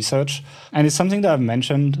of the research. And it's something that I've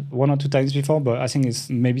mentioned 1 or 2 times before, but I think it's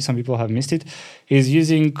maybe some people have missed it, is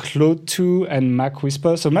using Claude 2 and Mac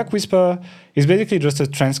Whisper. So Mac Whisper is basically just a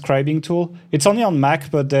transcribing tool. It's only on Mac,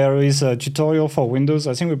 but there is a tutorial for Windows.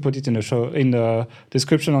 I think we put it in the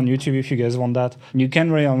description on YouTube if you guys want that. You can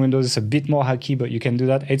run it on Windows. It's a bit more hacky, but you can do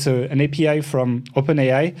that. It's an API from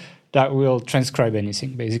OpenAI that will transcribe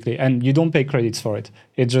anything, basically. And you don't pay credits for it.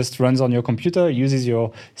 It just runs on your computer, uses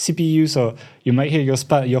your CPU, so you might hear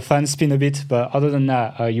your fan spin a bit, but other than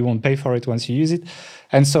that, you won't pay for it once you use it.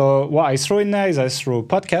 And so what I throw in there is I throw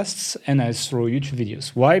podcasts and I throw YouTube videos.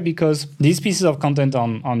 Why? Because these pieces of content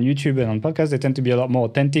on YouTube and on podcasts, they tend to be a lot more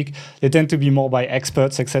authentic. They tend to be more by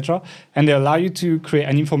experts, etc. And they allow you to create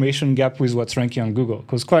an information gap with what's ranking on Google.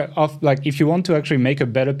 Because quite often, like if you want to actually make a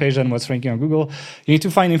better page than what's ranking on Google, you need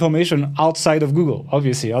to find information outside of Google,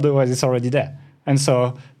 obviously. Otherwise, it's already there. And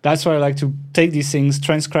so that's why I like to take these things,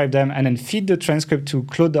 transcribe them, and then feed the transcript to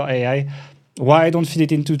Claude.ai. Why I don't feed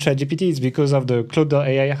it into ChatGPT is because of the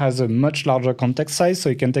Claude.ai has a much larger context size, so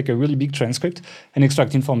you can take a really big transcript and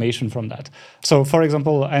extract information from that. So for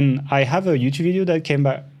example, and I have a YouTube video that came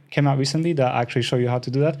out recently that actually show you how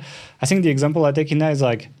to do that. I think the example I take in there is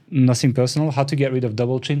like nothing personal, how to get rid of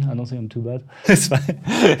double chin. I don't think I'm too bad. It's fine.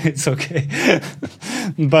 It's okay.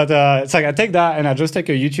 But it's like I take that and I just take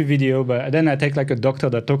a YouTube video, but then I take like a doctor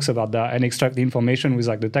that talks about that and extract the information with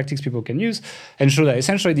like the tactics people can use and show that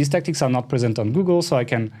essentially these tactics are not present on Google, so I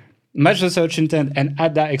can match the search intent and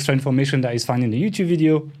add that extra information that is found in the YouTube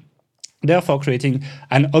video, therefore creating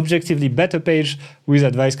an objectively better page with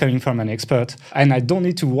advice coming from an expert. And I don't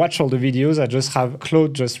need to watch all the videos. I just have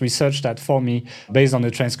Claude just research that for me based on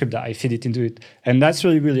the transcript that I feed it into it. And that's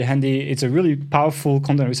really, really handy. It's a really powerful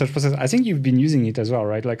content research process. I think you've been using it as well,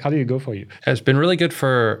 right? Like, how did it go for you? It's been really good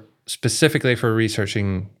specifically for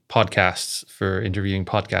researching podcasts, for interviewing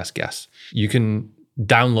podcast guests. You can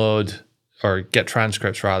download or get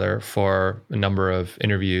transcripts rather for a number of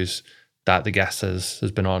interviews that the guest has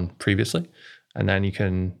been on previously. And then you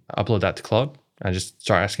can upload that to Claude and just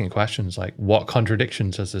start asking questions like, what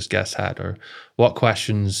contradictions has this guest had? Or what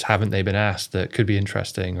questions haven't they been asked that could be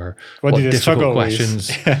interesting? Or what difficult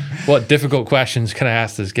questions, what difficult questions can I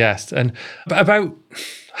ask this guest? And about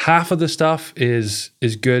half of the stuff is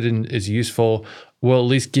good and is useful, will at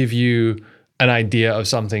least give you an idea of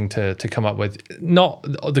something to come up with. Not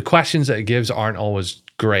the questions that it gives aren't always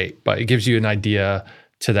great, but it gives you an idea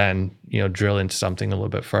to then, drill into something a little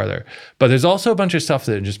bit further. But there's also a bunch of stuff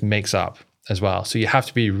that it just makes up as well. So you have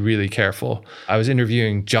to be really careful. I was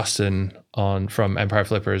interviewing Justin from Empire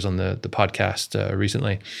Flippers on the podcast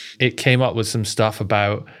recently. It came up with some stuff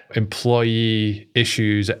about employee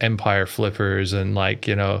issues at Empire Flippers and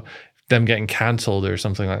them getting canceled or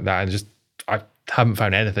something like that. And I haven't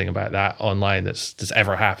found anything about that online that's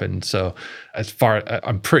ever happened. So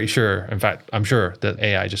I'm pretty sure, in fact, I'm sure that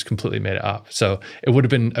AI just completely made it up. So it would have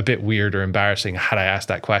been a bit weird or embarrassing had I asked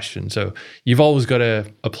that question. So you've always got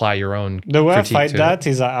to apply your own. The way I fight that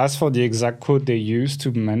is I ask for the exact quote they use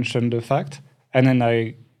to mention the fact, and then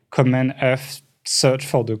I Command F search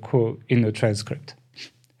for the quote in the transcript.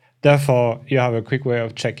 Therefore, you have a quick way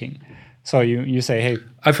of checking. So you say, hey.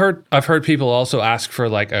 I've heard people also ask for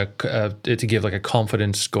to give a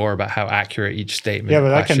confidence score about how accurate each statement. Yeah, but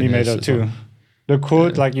that can be made up too. Well. The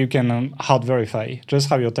quote, you can hard verify. Just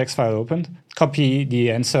have your text file opened, copy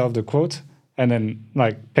the answer of the quote, and then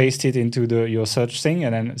paste it into your search thing,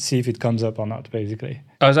 and then see if it comes up or not. Basically.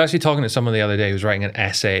 I was actually talking to someone the other day who was writing an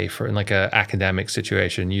essay for an academic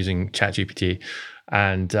situation using ChatGPT,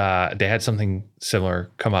 and they had something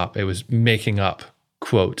similar come up. It was making up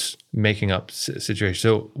quotes, making up situations.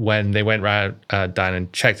 So when they went down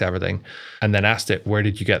and checked everything and then asked it, where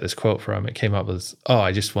did you get this quote from? It came up with,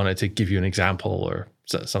 I just wanted to give you an example or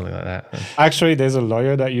something like that. Actually, there's a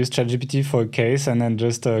lawyer that used ChatGPT for a case and then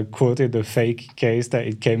just quoted the fake case that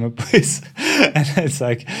it came up with. And it's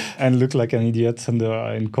and looked like an idiot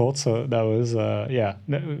in court. So that was,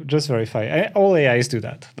 just verify. All AIs do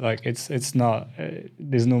that. It's not,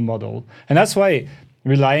 there's no model. And that's why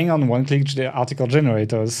relying on one-click article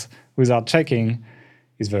generators without checking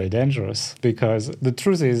is very dangerous, because the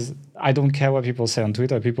truth is, I don't care what people say on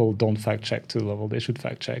Twitter. People don't fact check to the level they should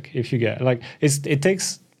fact check. If you get it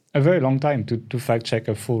takes a very long time to fact check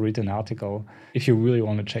a full written article if you really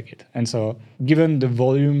want to check it. And so given the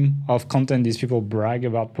volume of content these people brag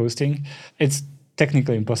about posting, it's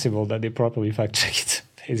technically impossible that they properly fact check it,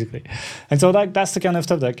 basically. And so that's the kind of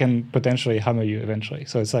stuff that can potentially hammer you eventually.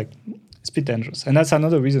 So it's like, it's a bit dangerous. And that's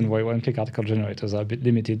another reason why one-click article generators are a bit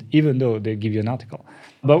limited, even though they give you an article.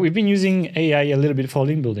 But we've been using AI a little bit for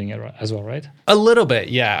link building as well, right? A little bit,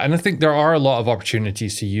 yeah. And I think there are a lot of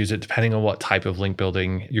opportunities to use it depending on what type of link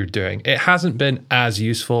building you're doing. It hasn't been as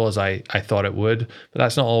useful as I thought it would, but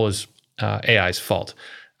that's not always AI's fault.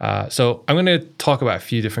 So I'm going to talk about a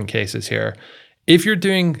few different cases here. If you're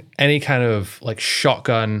doing any kind of like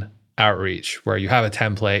shotgun outreach where you have a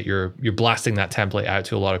template, you're blasting that template out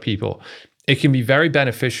to a lot of people, it can be very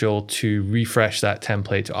beneficial to refresh that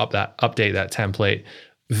template, to update that template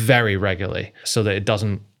very regularly so that it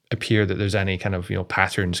doesn't appear that there's any kind of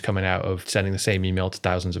patterns coming out of sending the same email to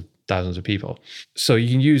thousands of people. So you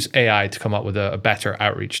can use AI to come up with a better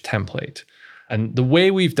outreach template. And the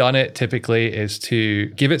way we've done it typically is to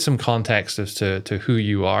give it some context as to who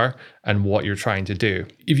you are and what you're trying to do.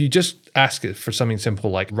 If you just ask it for something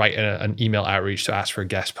simple like write an email outreach to ask for a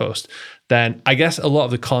guest post, then I guess a lot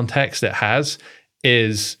of the context it has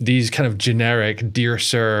is these kind of generic, dear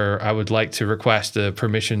sir, I would like to request a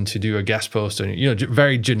permission to do a guest post, and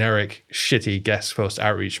very generic, shitty guest post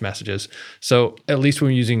outreach messages. So at least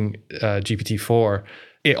when using GPT-4,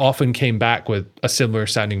 it often came back with a similar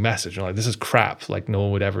sounding message. Like, this is crap. Like, no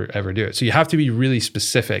one would ever do it. So you have to be really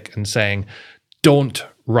specific and saying, don't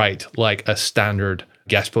write like a standard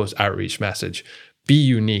guest post outreach message. Be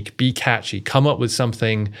unique, be catchy, come up with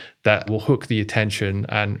something that will hook the attention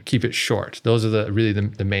and keep it short. Those are really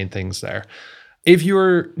the main things there. If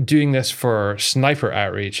you're doing this for sniper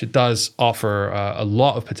outreach, it does offer a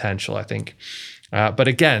lot of potential, I think. But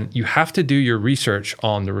again, you have to do your research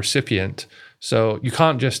on the recipient. So you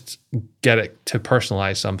can't just get it to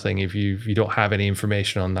personalize something if you don't have any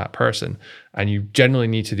information on that person. And you generally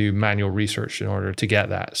need to do manual research in order to get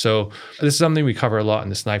that. So this is something we cover a lot in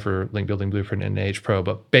the Sniper Link Building Blueprint in Age Pro.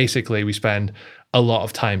 But basically, we spend a lot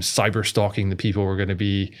of time cyber stalking the people we're going to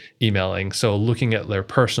be emailing. So looking at their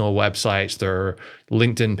personal websites, their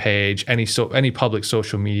LinkedIn page, any public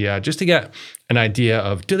social media, just to get an idea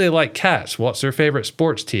of, do they like cats? What's their favorite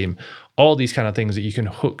sports team? All these kind of things that you can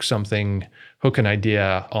hook an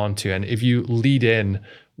idea onto. And if you lead in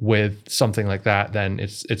with something like that, then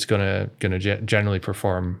it's gonna generally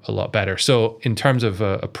perform a lot better. So in terms of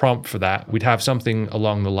a prompt for that, we'd have something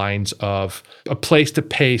along the lines of a place to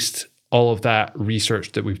paste all of that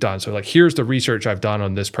research that we've done. So like, here's the research I've done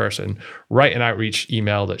on this person. Write an outreach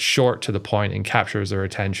email that's short, to the point, and captures their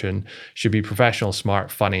attention. Should be professional,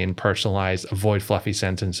 smart, funny, and personalized. Avoid fluffy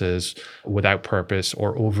sentences without purpose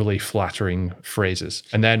or overly flattering phrases.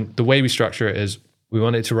 And then the way we structure it is we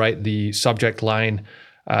want it to write the subject line,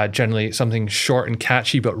 generally something short and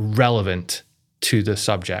catchy, but relevant to the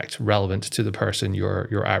subject, relevant to the person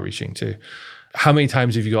you're outreaching to. How many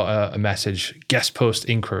times have you got a message, guest post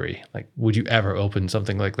inquiry? Like, would you ever open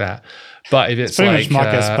something like that? But if it's pretty like much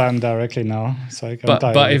marked as spam directly now, so I can't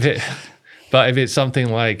but if it's something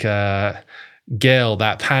like Gail,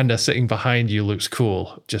 that panda sitting behind you looks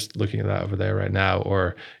cool. Just looking at that over there right now.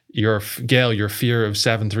 Or Gail, your fear of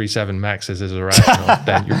 737 Maxes is irrational.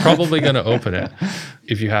 Then you're probably going to open it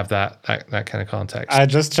if you have that kind of context. I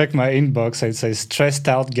just checked my inbox. It says stressed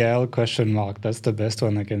out Gail ? That's the best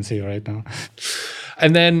one I can see right now.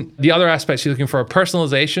 And then the other aspects you're looking for are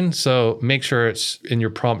personalization. So make sure it's in your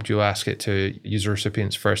prompt, you ask it to use the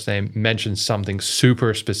recipient's first name, mention something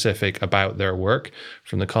super specific about their work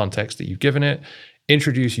from the context that you've given it.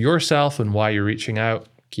 Introduce yourself and why you're reaching out.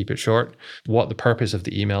 Keep it short. What the purpose of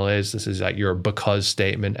the email is. This is like your because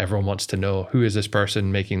statement. Everyone wants to know, who is this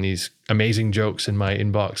person making these amazing jokes in my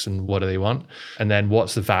inbox and what do they want? And then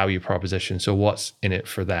what's the value proposition? So what's in it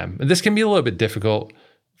for them? And this can be a little bit difficult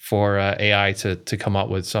for AI to come up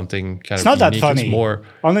with something kind it's of not unique. That funny. It's more,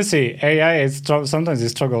 honestly, AI sometimes it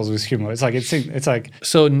struggles with humor. It's like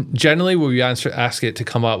so generally we ask it to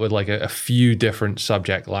come up with like a few different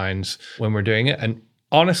subject lines when we're doing it, and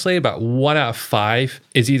honestly, about 1 out of 5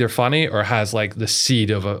 is either funny or has like the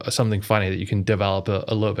seed of something funny that you can develop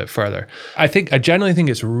a little bit further. I generally think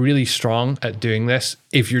it's really strong at doing this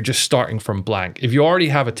if you're just starting from blank. If you already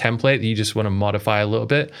have a template that you just want to modify a little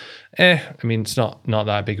bit, I mean, it's not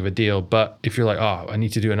that big of a deal. But if you're like, oh, I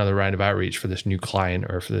need to do another round of outreach for this new client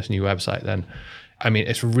or for this new website, then I mean,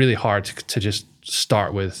 it's really hard to just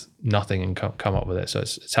start with nothing and come up with it. So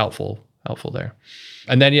it's helpful helpful there.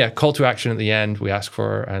 And then, call to action at the end we ask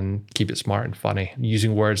for, and keep it smart and funny,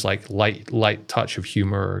 using words like light touch of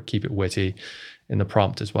humor, or keep it witty in the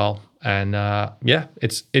prompt as well. And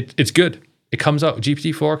it's good. It comes out,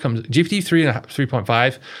 GPT-3 and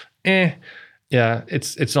 3.5,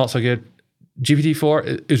 it's not so good.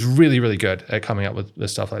 GPT-4 is really, really good at coming up with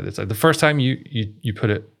stuff like this. Like the first time you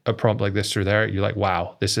put a prompt like this through there, you're like,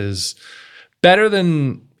 wow, this is better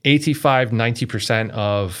than 85-90%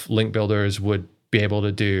 of link builders would be able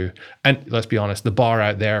to do. And let's be honest, the bar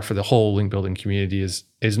out there for the whole link building community is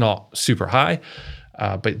not super high.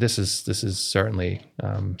 But this is certainly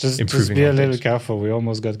improving. Just be a little careful. We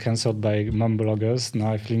almost got cancelled by mom bloggers.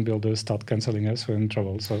 Now if link builders start canceling us, we're in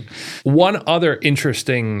trouble. So one other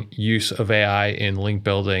interesting use of AI in link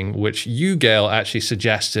building, which you, Gail, actually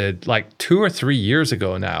suggested like 2 or 3 years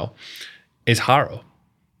ago now, is Haro.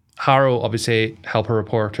 Haro obviously help a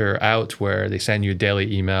reporter out, where they send you a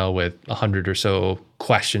daily email with 100 or so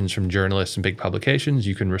questions from journalists and big publications.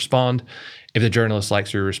 You can respond. If the journalist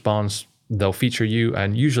likes your response, they'll feature you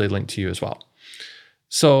and usually link to you as well.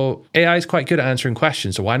 So AI is quite good at answering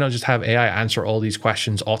questions. So why not just have AI answer all these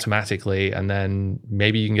questions automatically, and then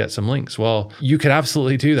maybe you can get some links? Well, you could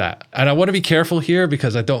absolutely do that. And I want to be careful here,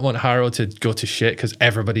 because I don't want Haro to go to shit because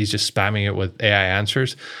everybody's just spamming it with AI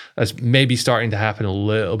answers. That's maybe starting to happen a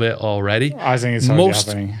little bit already. I think it's already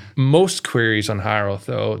happening. Most queries on Haro,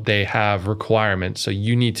 though, they have requirements. So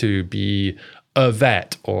you need to be a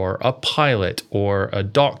vet or a pilot or a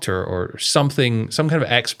doctor or something, some kind of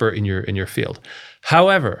expert in your field.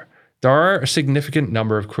 However, there are a significant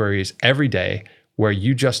number of queries every day where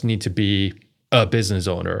you just need to be a business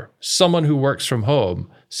owner, someone who works from home,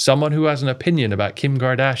 someone who has an opinion about Kim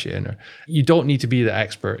Kardashian. You don't need to be the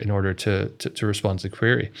expert in order to respond to the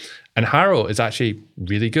query. And Haro is actually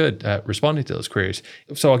really good at responding to those queries.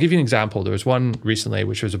 So I'll give you an example. There was one recently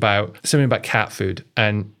which was about something about cat food.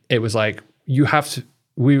 And it was like,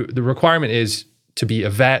 the requirement is to be a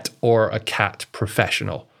vet or a cat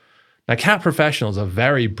professional. Now, cat professional is a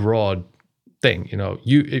very broad thing. You know,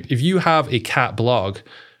 if you have a cat blog,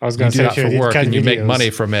 I was going to say, that for work and you make money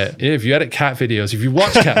from it. If you edit cat videos, if you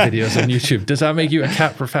watch cat videos on YouTube, does that make you a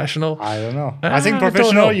cat professional? I don't know. I think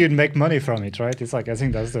professional, you'd make money from it, right? It's like, I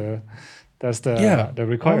think that's the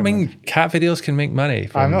requirement. Well, I mean, cat videos can make money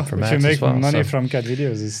from, I know. from if ads you make as well, money from cat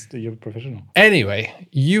videos, you're professional. Anyway,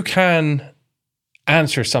 you can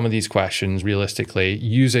answer some of these questions realistically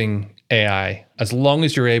using AI, as long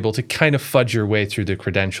as you're able to kind of fudge your way through the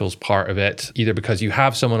credentials part of it, either because you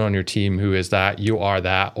have someone on your team who is that, you are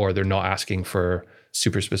that, or they're not asking for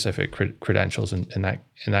super specific credentials in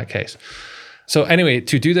that case. So anyway,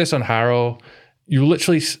 to do this on Haro, you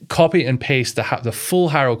literally copy and paste the full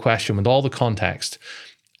Haro question with all the context,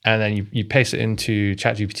 and then you paste it into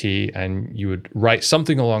ChatGPT, and you would write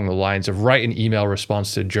something along the lines of write an email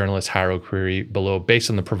response to journalist Haro query below based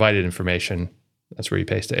on the provided information. That's where you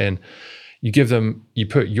paste it in. You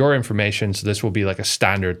put your information. So this will be like a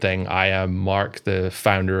standard thing. I am Mark, the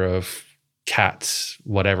founder of Cats,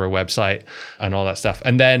 whatever website, and all that stuff.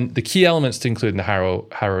 And then the key elements to include in the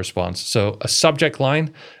Haro response. So a subject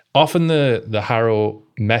line, often the Haro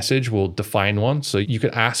message will define one. So you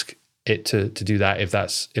could ask it to do that if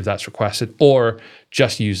that's requested, or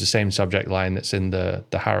just use the same subject line that's in the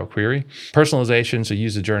Haro query. Personalization, so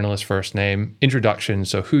use the journalist's first name. Introduction,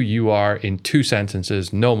 so who you are in 2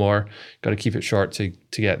 sentences, no more. Got to keep it short to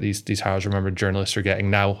get these Haros. Remember, journalists are getting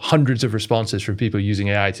now hundreds of responses from people using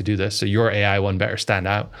AI to do this, so your AI one better stand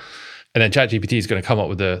out. And then ChatGPT is going to come up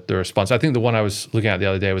with the response. I think the one I was looking at the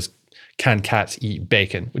other day was, can cats eat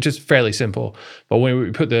bacon? Which is fairly simple. But when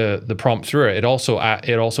we put the prompt through it, it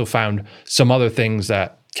also found some other things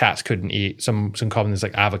that cats couldn't eat, some common things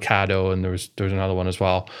like avocado, and there was another one as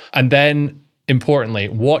well. And then importantly,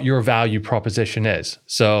 what your value proposition is.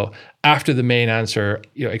 So after the main answer,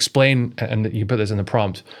 explain, and you put this in the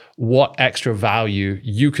prompt, what extra value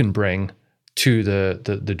you can bring to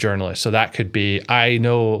the journalist. So that could be, I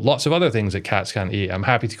know lots of other things that cats can't eat. I'm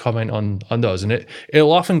happy to comment on those. And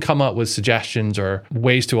it'll often come up with suggestions or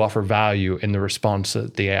ways to offer value in the response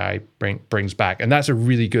that the AI brings back. And that's a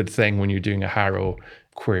really good thing when you're doing a Haro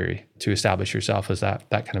query, to establish yourself as that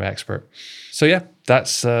kind of expert. So yeah,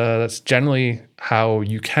 that's generally how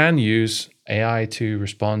you can use AI to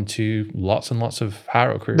respond to lots and lots of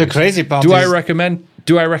Haro queries. The crazy part Do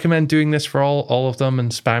I recommend doing this for all of them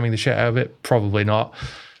and spamming the shit out of it? Probably not.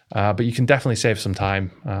 But you can definitely save some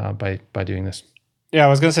time by doing this. Yeah, I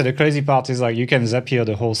was going to say the crazy part is like you can Zapier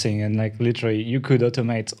the whole thing, and like literally you could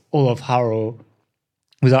automate all of Haro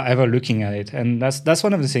without ever looking at it. And that's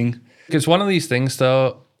one of the things. It's one of these things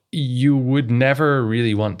though, you would never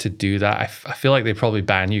really want to do that. I feel like they probably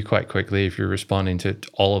ban you quite quickly if you're responding to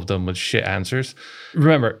all of them with shit answers.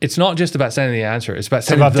 Remember, it's not just about sending the answer. It's about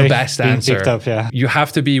sending the best answer. Picked up, yeah. You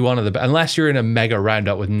have to be one of the best, unless you're in a mega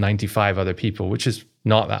roundup with 95 other people, which is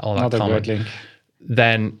not that common. Link.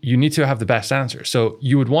 Then you need to have the best answer. So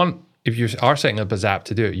you would want, if you are setting up a Zap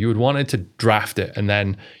to do it, you would want it to draft it, and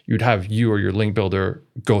then you'd have you or your link builder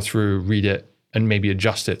go through, read it, and maybe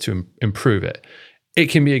adjust it to improve it. It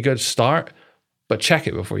can be a good start, but check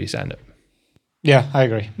it before you send it. Yeah, I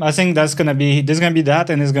agree. I think there's gonna be that,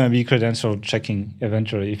 and there's gonna be credential checking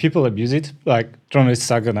eventually. If people abuse it, like journalists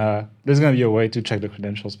there's gonna be a way to check the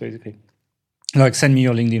credentials basically. Like send me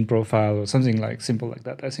your LinkedIn profile or something like simple like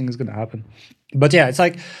that. I think it's gonna happen. But yeah, it's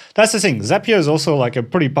like that's the thing. Zapier is also like a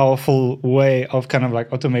pretty powerful way of kind of like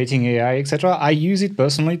automating AI, etc. I use it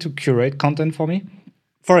personally to curate content for me.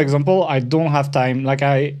 For example, I don't have time.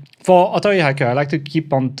 For Authority Hacker, I like to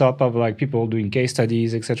keep on top of like people doing case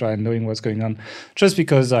studies, etc., and knowing what's going on, just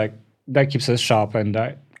because like that keeps us sharp and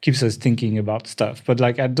that keeps us thinking about stuff. But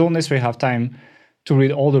like I don't necessarily have time to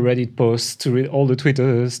read all the Reddit posts, to read all the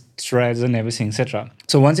Twitter threads and everything, etc.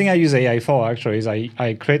 So one thing I use AI for actually is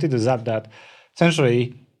I created a Zap that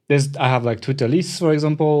essentially I have like Twitter lists, for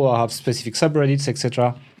example, or I have specific subreddits,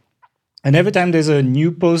 etc. And every time there's a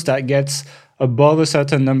new post that gets above a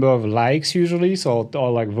certain number of likes usually,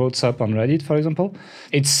 or like votes up on Reddit, for example,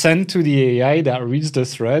 it's sent to the AI that reads the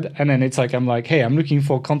thread. And then it's like, I'm like, hey, I'm looking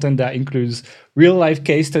for content that includes real life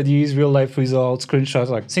case studies, real life results, screenshots,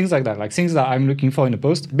 like things like that, like things that I'm looking for in a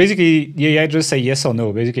post. Basically, the AI just say yes or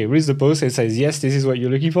no. Basically, it reads the post, it says, yes, this is what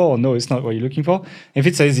you're looking for, or no, it's not what you're looking for. If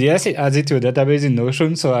it says yes, it adds it to a database in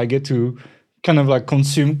Notion. So I get to kind of like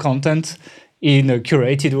consume content in a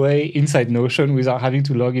curated way inside Notion without having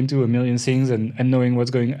to log into a million things and knowing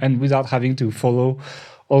what's going, and without having to follow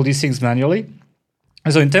all these things manually.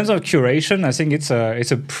 So in terms of curation, I think it's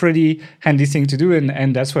a pretty handy thing to do,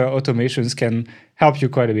 and that's where automations can help you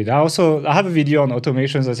quite a bit. I have a video on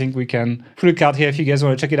automations. I think we can put a card here if you guys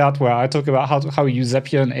want to check it out, where I talk about how we use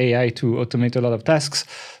Zapier and AI to automate a lot of tasks.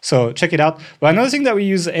 So check it out. But another thing that we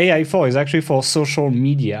use AI for is actually for social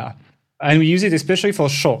media. And we use it especially for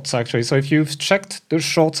shorts, actually. So if you've checked the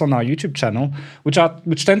shorts on our YouTube channel, which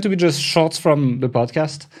tend to be just shorts from the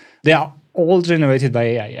podcast, they are all generated by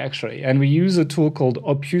AI, actually. And we use a tool called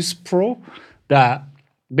Opus Pro that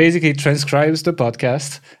basically transcribes the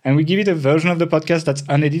podcast. And we give it a version of the podcast that's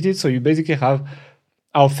unedited. So you basically have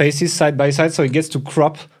our faces side by side. So it gets to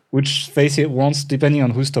crop which face it wants, depending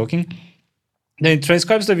on who's talking. Then it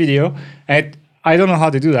transcribes the video, and I don't know how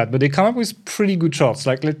they do that, but they come up with pretty good shorts.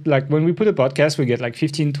 Like when we put a podcast, we get like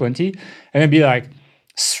 15, 20, and maybe like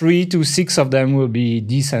 3 to 6 of them will be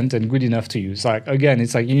decent and good enough to use. Like, again,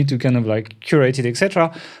 it's like you need to kind of like curate it,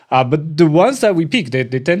 etc. But the ones that we pick, they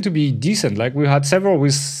tend to be decent. Like we had several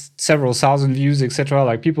with several thousand views, etc.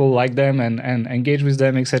 Like people like them and engage with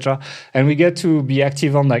them, etc. And we get to be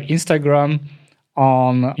active on like Instagram,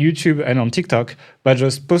 on YouTube, and on TikTok by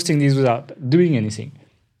just posting these without doing anything.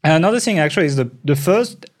 And another thing actually is the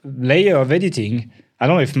first layer of editing. I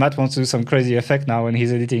don't know if Matt wants to do some crazy effect now when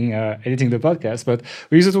he's editing the podcast, but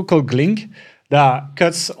we use a tool called Glink that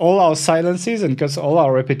cuts all our silences and cuts all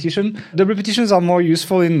our repetition. The repetitions are more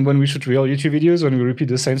useful when we shoot real YouTube videos, when we repeat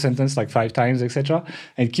the same sentence like 5 times, etc.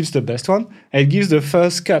 And it keeps the best one. And it gives the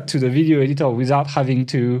first cut to the video editor without having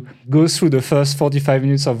to go through the first 45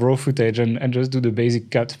 minutes of raw footage and just do the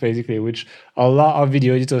basic cut, basically, which a lot of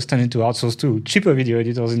video editors tended to outsource to cheaper video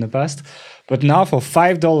editors in the past. But now for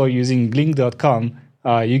 $5 using Glink.com,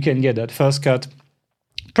 you can get that first cut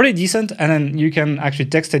pretty decent, and then you can actually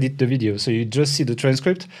text edit the video. So you just see the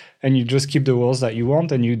transcript and you just keep the words that you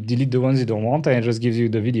want and you delete the ones you don't want, and it just gives you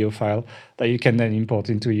the video file that you can then import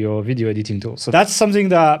into your video editing tool. So that's something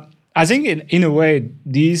that I think in a way,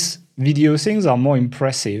 these video things are more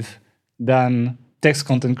impressive than text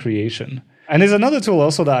content creation. And there's another tool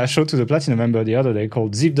also that I showed to the Platinum member the other day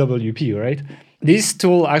called ZipWP, right? This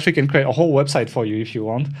tool actually can create a whole website for you if you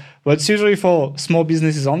want, but it's usually for small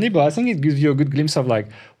businesses only, but I think it gives you a good glimpse of like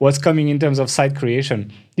what's coming in terms of site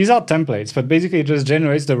creation. These are templates, but basically it just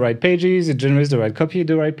generates the right pages, it generates the right copy at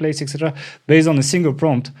the right place, etc. based on a single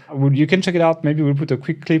prompt. You can check it out. Maybe we'll put a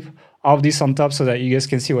quick clip of this on top so that you guys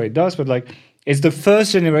can see what it does, but like it's the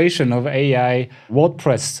first generation of AI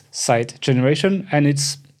WordPress site generation, and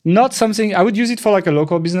it's not something I would use it for like a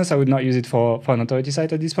local business. I would not use it for an authority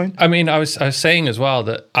site at this point. I mean, I was saying as well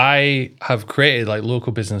that I have created like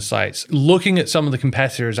local business sites. Looking at some of the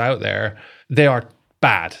competitors out there, they are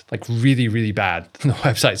bad, like really, really bad, the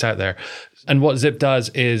websites out there. And what Zip does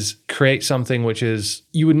is create something which is,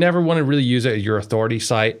 you would never want to really use it as your authority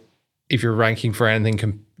site if you're ranking for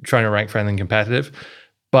anything trying to rank for anything competitive.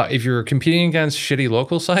 But if you're competing against shitty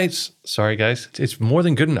local sites, sorry guys, it's more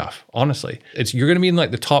than good enough. Honestly, you're going to be in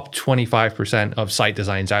like the top 25% of site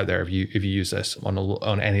designs out there if you use this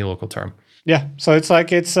on any local term. Yeah, so it's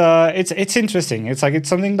like it's interesting. It's like it's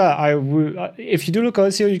something that I would, if you do local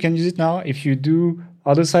SEO, you can use it now. If you do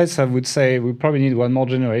other sites, I would say we probably need one more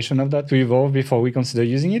generation of that to evolve before we consider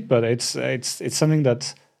using it. But it's something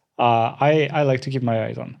that I like to keep my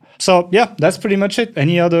eyes on. So yeah, that's pretty much it.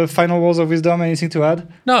 Any other final words of wisdom? Anything to add?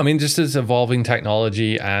 No, I mean, just it's evolving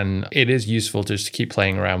technology, and it is useful just to keep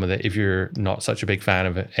playing around with it if you're not such a big fan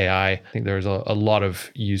of AI. I think there's a lot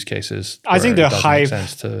of use cases. I think the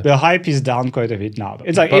hype is down quite a bit now.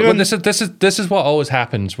 It's like, but this is what always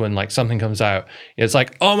happens when like something comes out. It's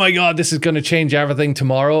like, oh my god, this is going to change everything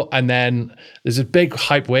tomorrow, and then there's a big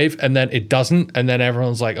hype wave, and then it doesn't, and then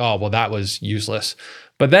everyone's like, oh well, that was useless.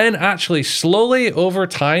 But then actually slowly over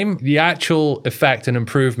time, the actual effect and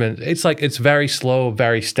improvement, it's very slow,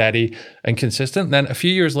 very steady and consistent. Then a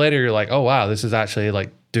few years later, you're like, oh, wow, this is actually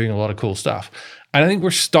like doing a lot of cool stuff. And I think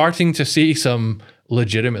we're starting to see some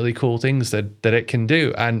legitimately cool things that it can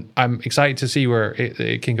do. And I'm excited to see where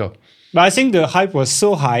it can go. But I think the hype was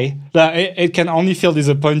so high that it can only feel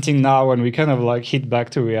disappointing now when we kind of like hit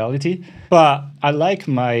back to reality. But I like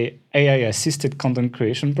my AI assisted content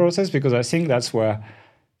creation process because I think that's where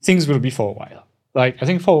things will be for a while. Like, I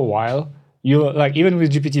think for a while, you like, even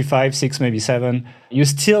with GPT-5, 6, maybe 7, you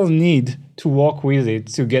still need to work with it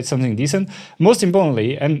to get something decent. Most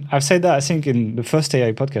importantly, and I've said that, I think, in the first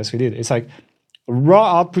AI podcast we did, it's like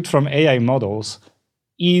raw output from AI models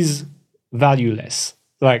is valueless.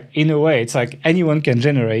 Like, in a way, it's like anyone can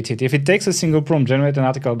generate it. If it takes a single prompt, generate an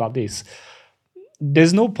article about this,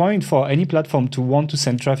 there's no point for any platform to want to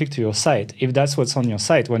send traffic to your site if that's what's on your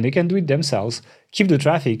site, when they can do it themselves, keep the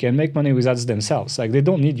traffic and make money with ads themselves. Like, they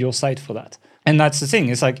don't need your site for that. And that's the thing.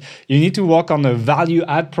 It's like you need to work on a value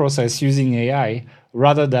add process using AI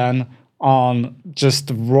rather than on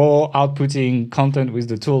just raw outputting content with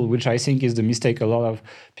the tool, which I think is the mistake a lot of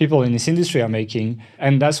people in this industry are making.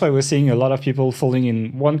 And that's why we're seeing a lot of people falling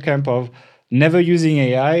in one camp of never using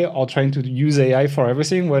AI or trying to use AI for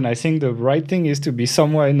everything, when I think the right thing is to be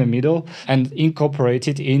somewhere in the middle and incorporate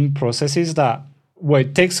it in processes where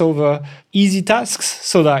it takes over easy tasks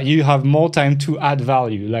so that you have more time to add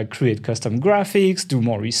value, like create custom graphics, do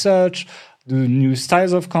more research, do new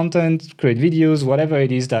styles of content, create videos, whatever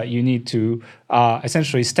it is that you need to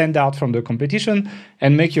essentially stand out from the competition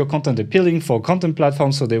and make your content appealing for content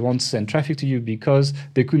platforms so they won't send traffic to you because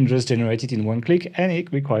they couldn't just generate it in one click, and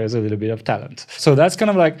it requires a little bit of talent. So that's kind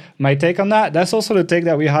of like my take on that. That's also the take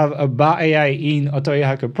that we have about AI in Auto AI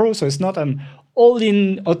Hacker Pro. So it's not an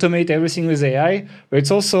all-in automate everything with AI, but it's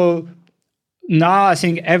also now I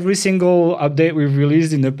think every single update we've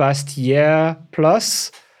released in the past year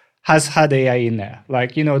plus has had AI in there.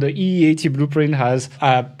 Like, the EE80 blueprint has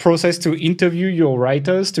a process to interview your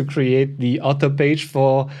writers to create the author page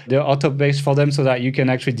for them so that you can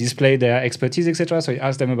actually display their expertise, etc. So you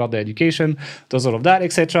ask them about their education, does all of that,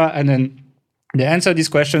 etc. And then they answer these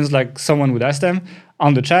questions like someone would ask them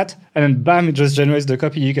on the chat, and then bam, it just generates the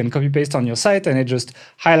copy you can copy paste on your site, and it just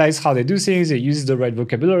highlights how they do things. It uses the right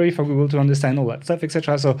vocabulary for Google to understand all that stuff,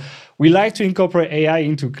 etc. So we like to incorporate AI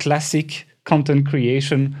into classic content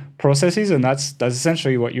creation processes, and that's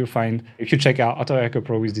essentially what you find if you check out Auto AI Hacker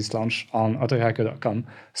Pro with this launch on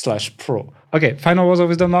autohacker.com/pro. Okay, final words of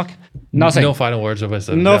wisdom, Mark? Nothing. No final words of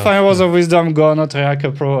wisdom. No final words of wisdom. Go on Auto AI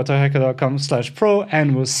Hacker Pro, autohacker.com/pro,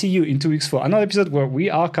 and we'll see you in 2 weeks for another episode where we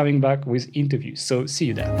are coming back with interviews. So see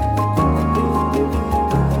you there.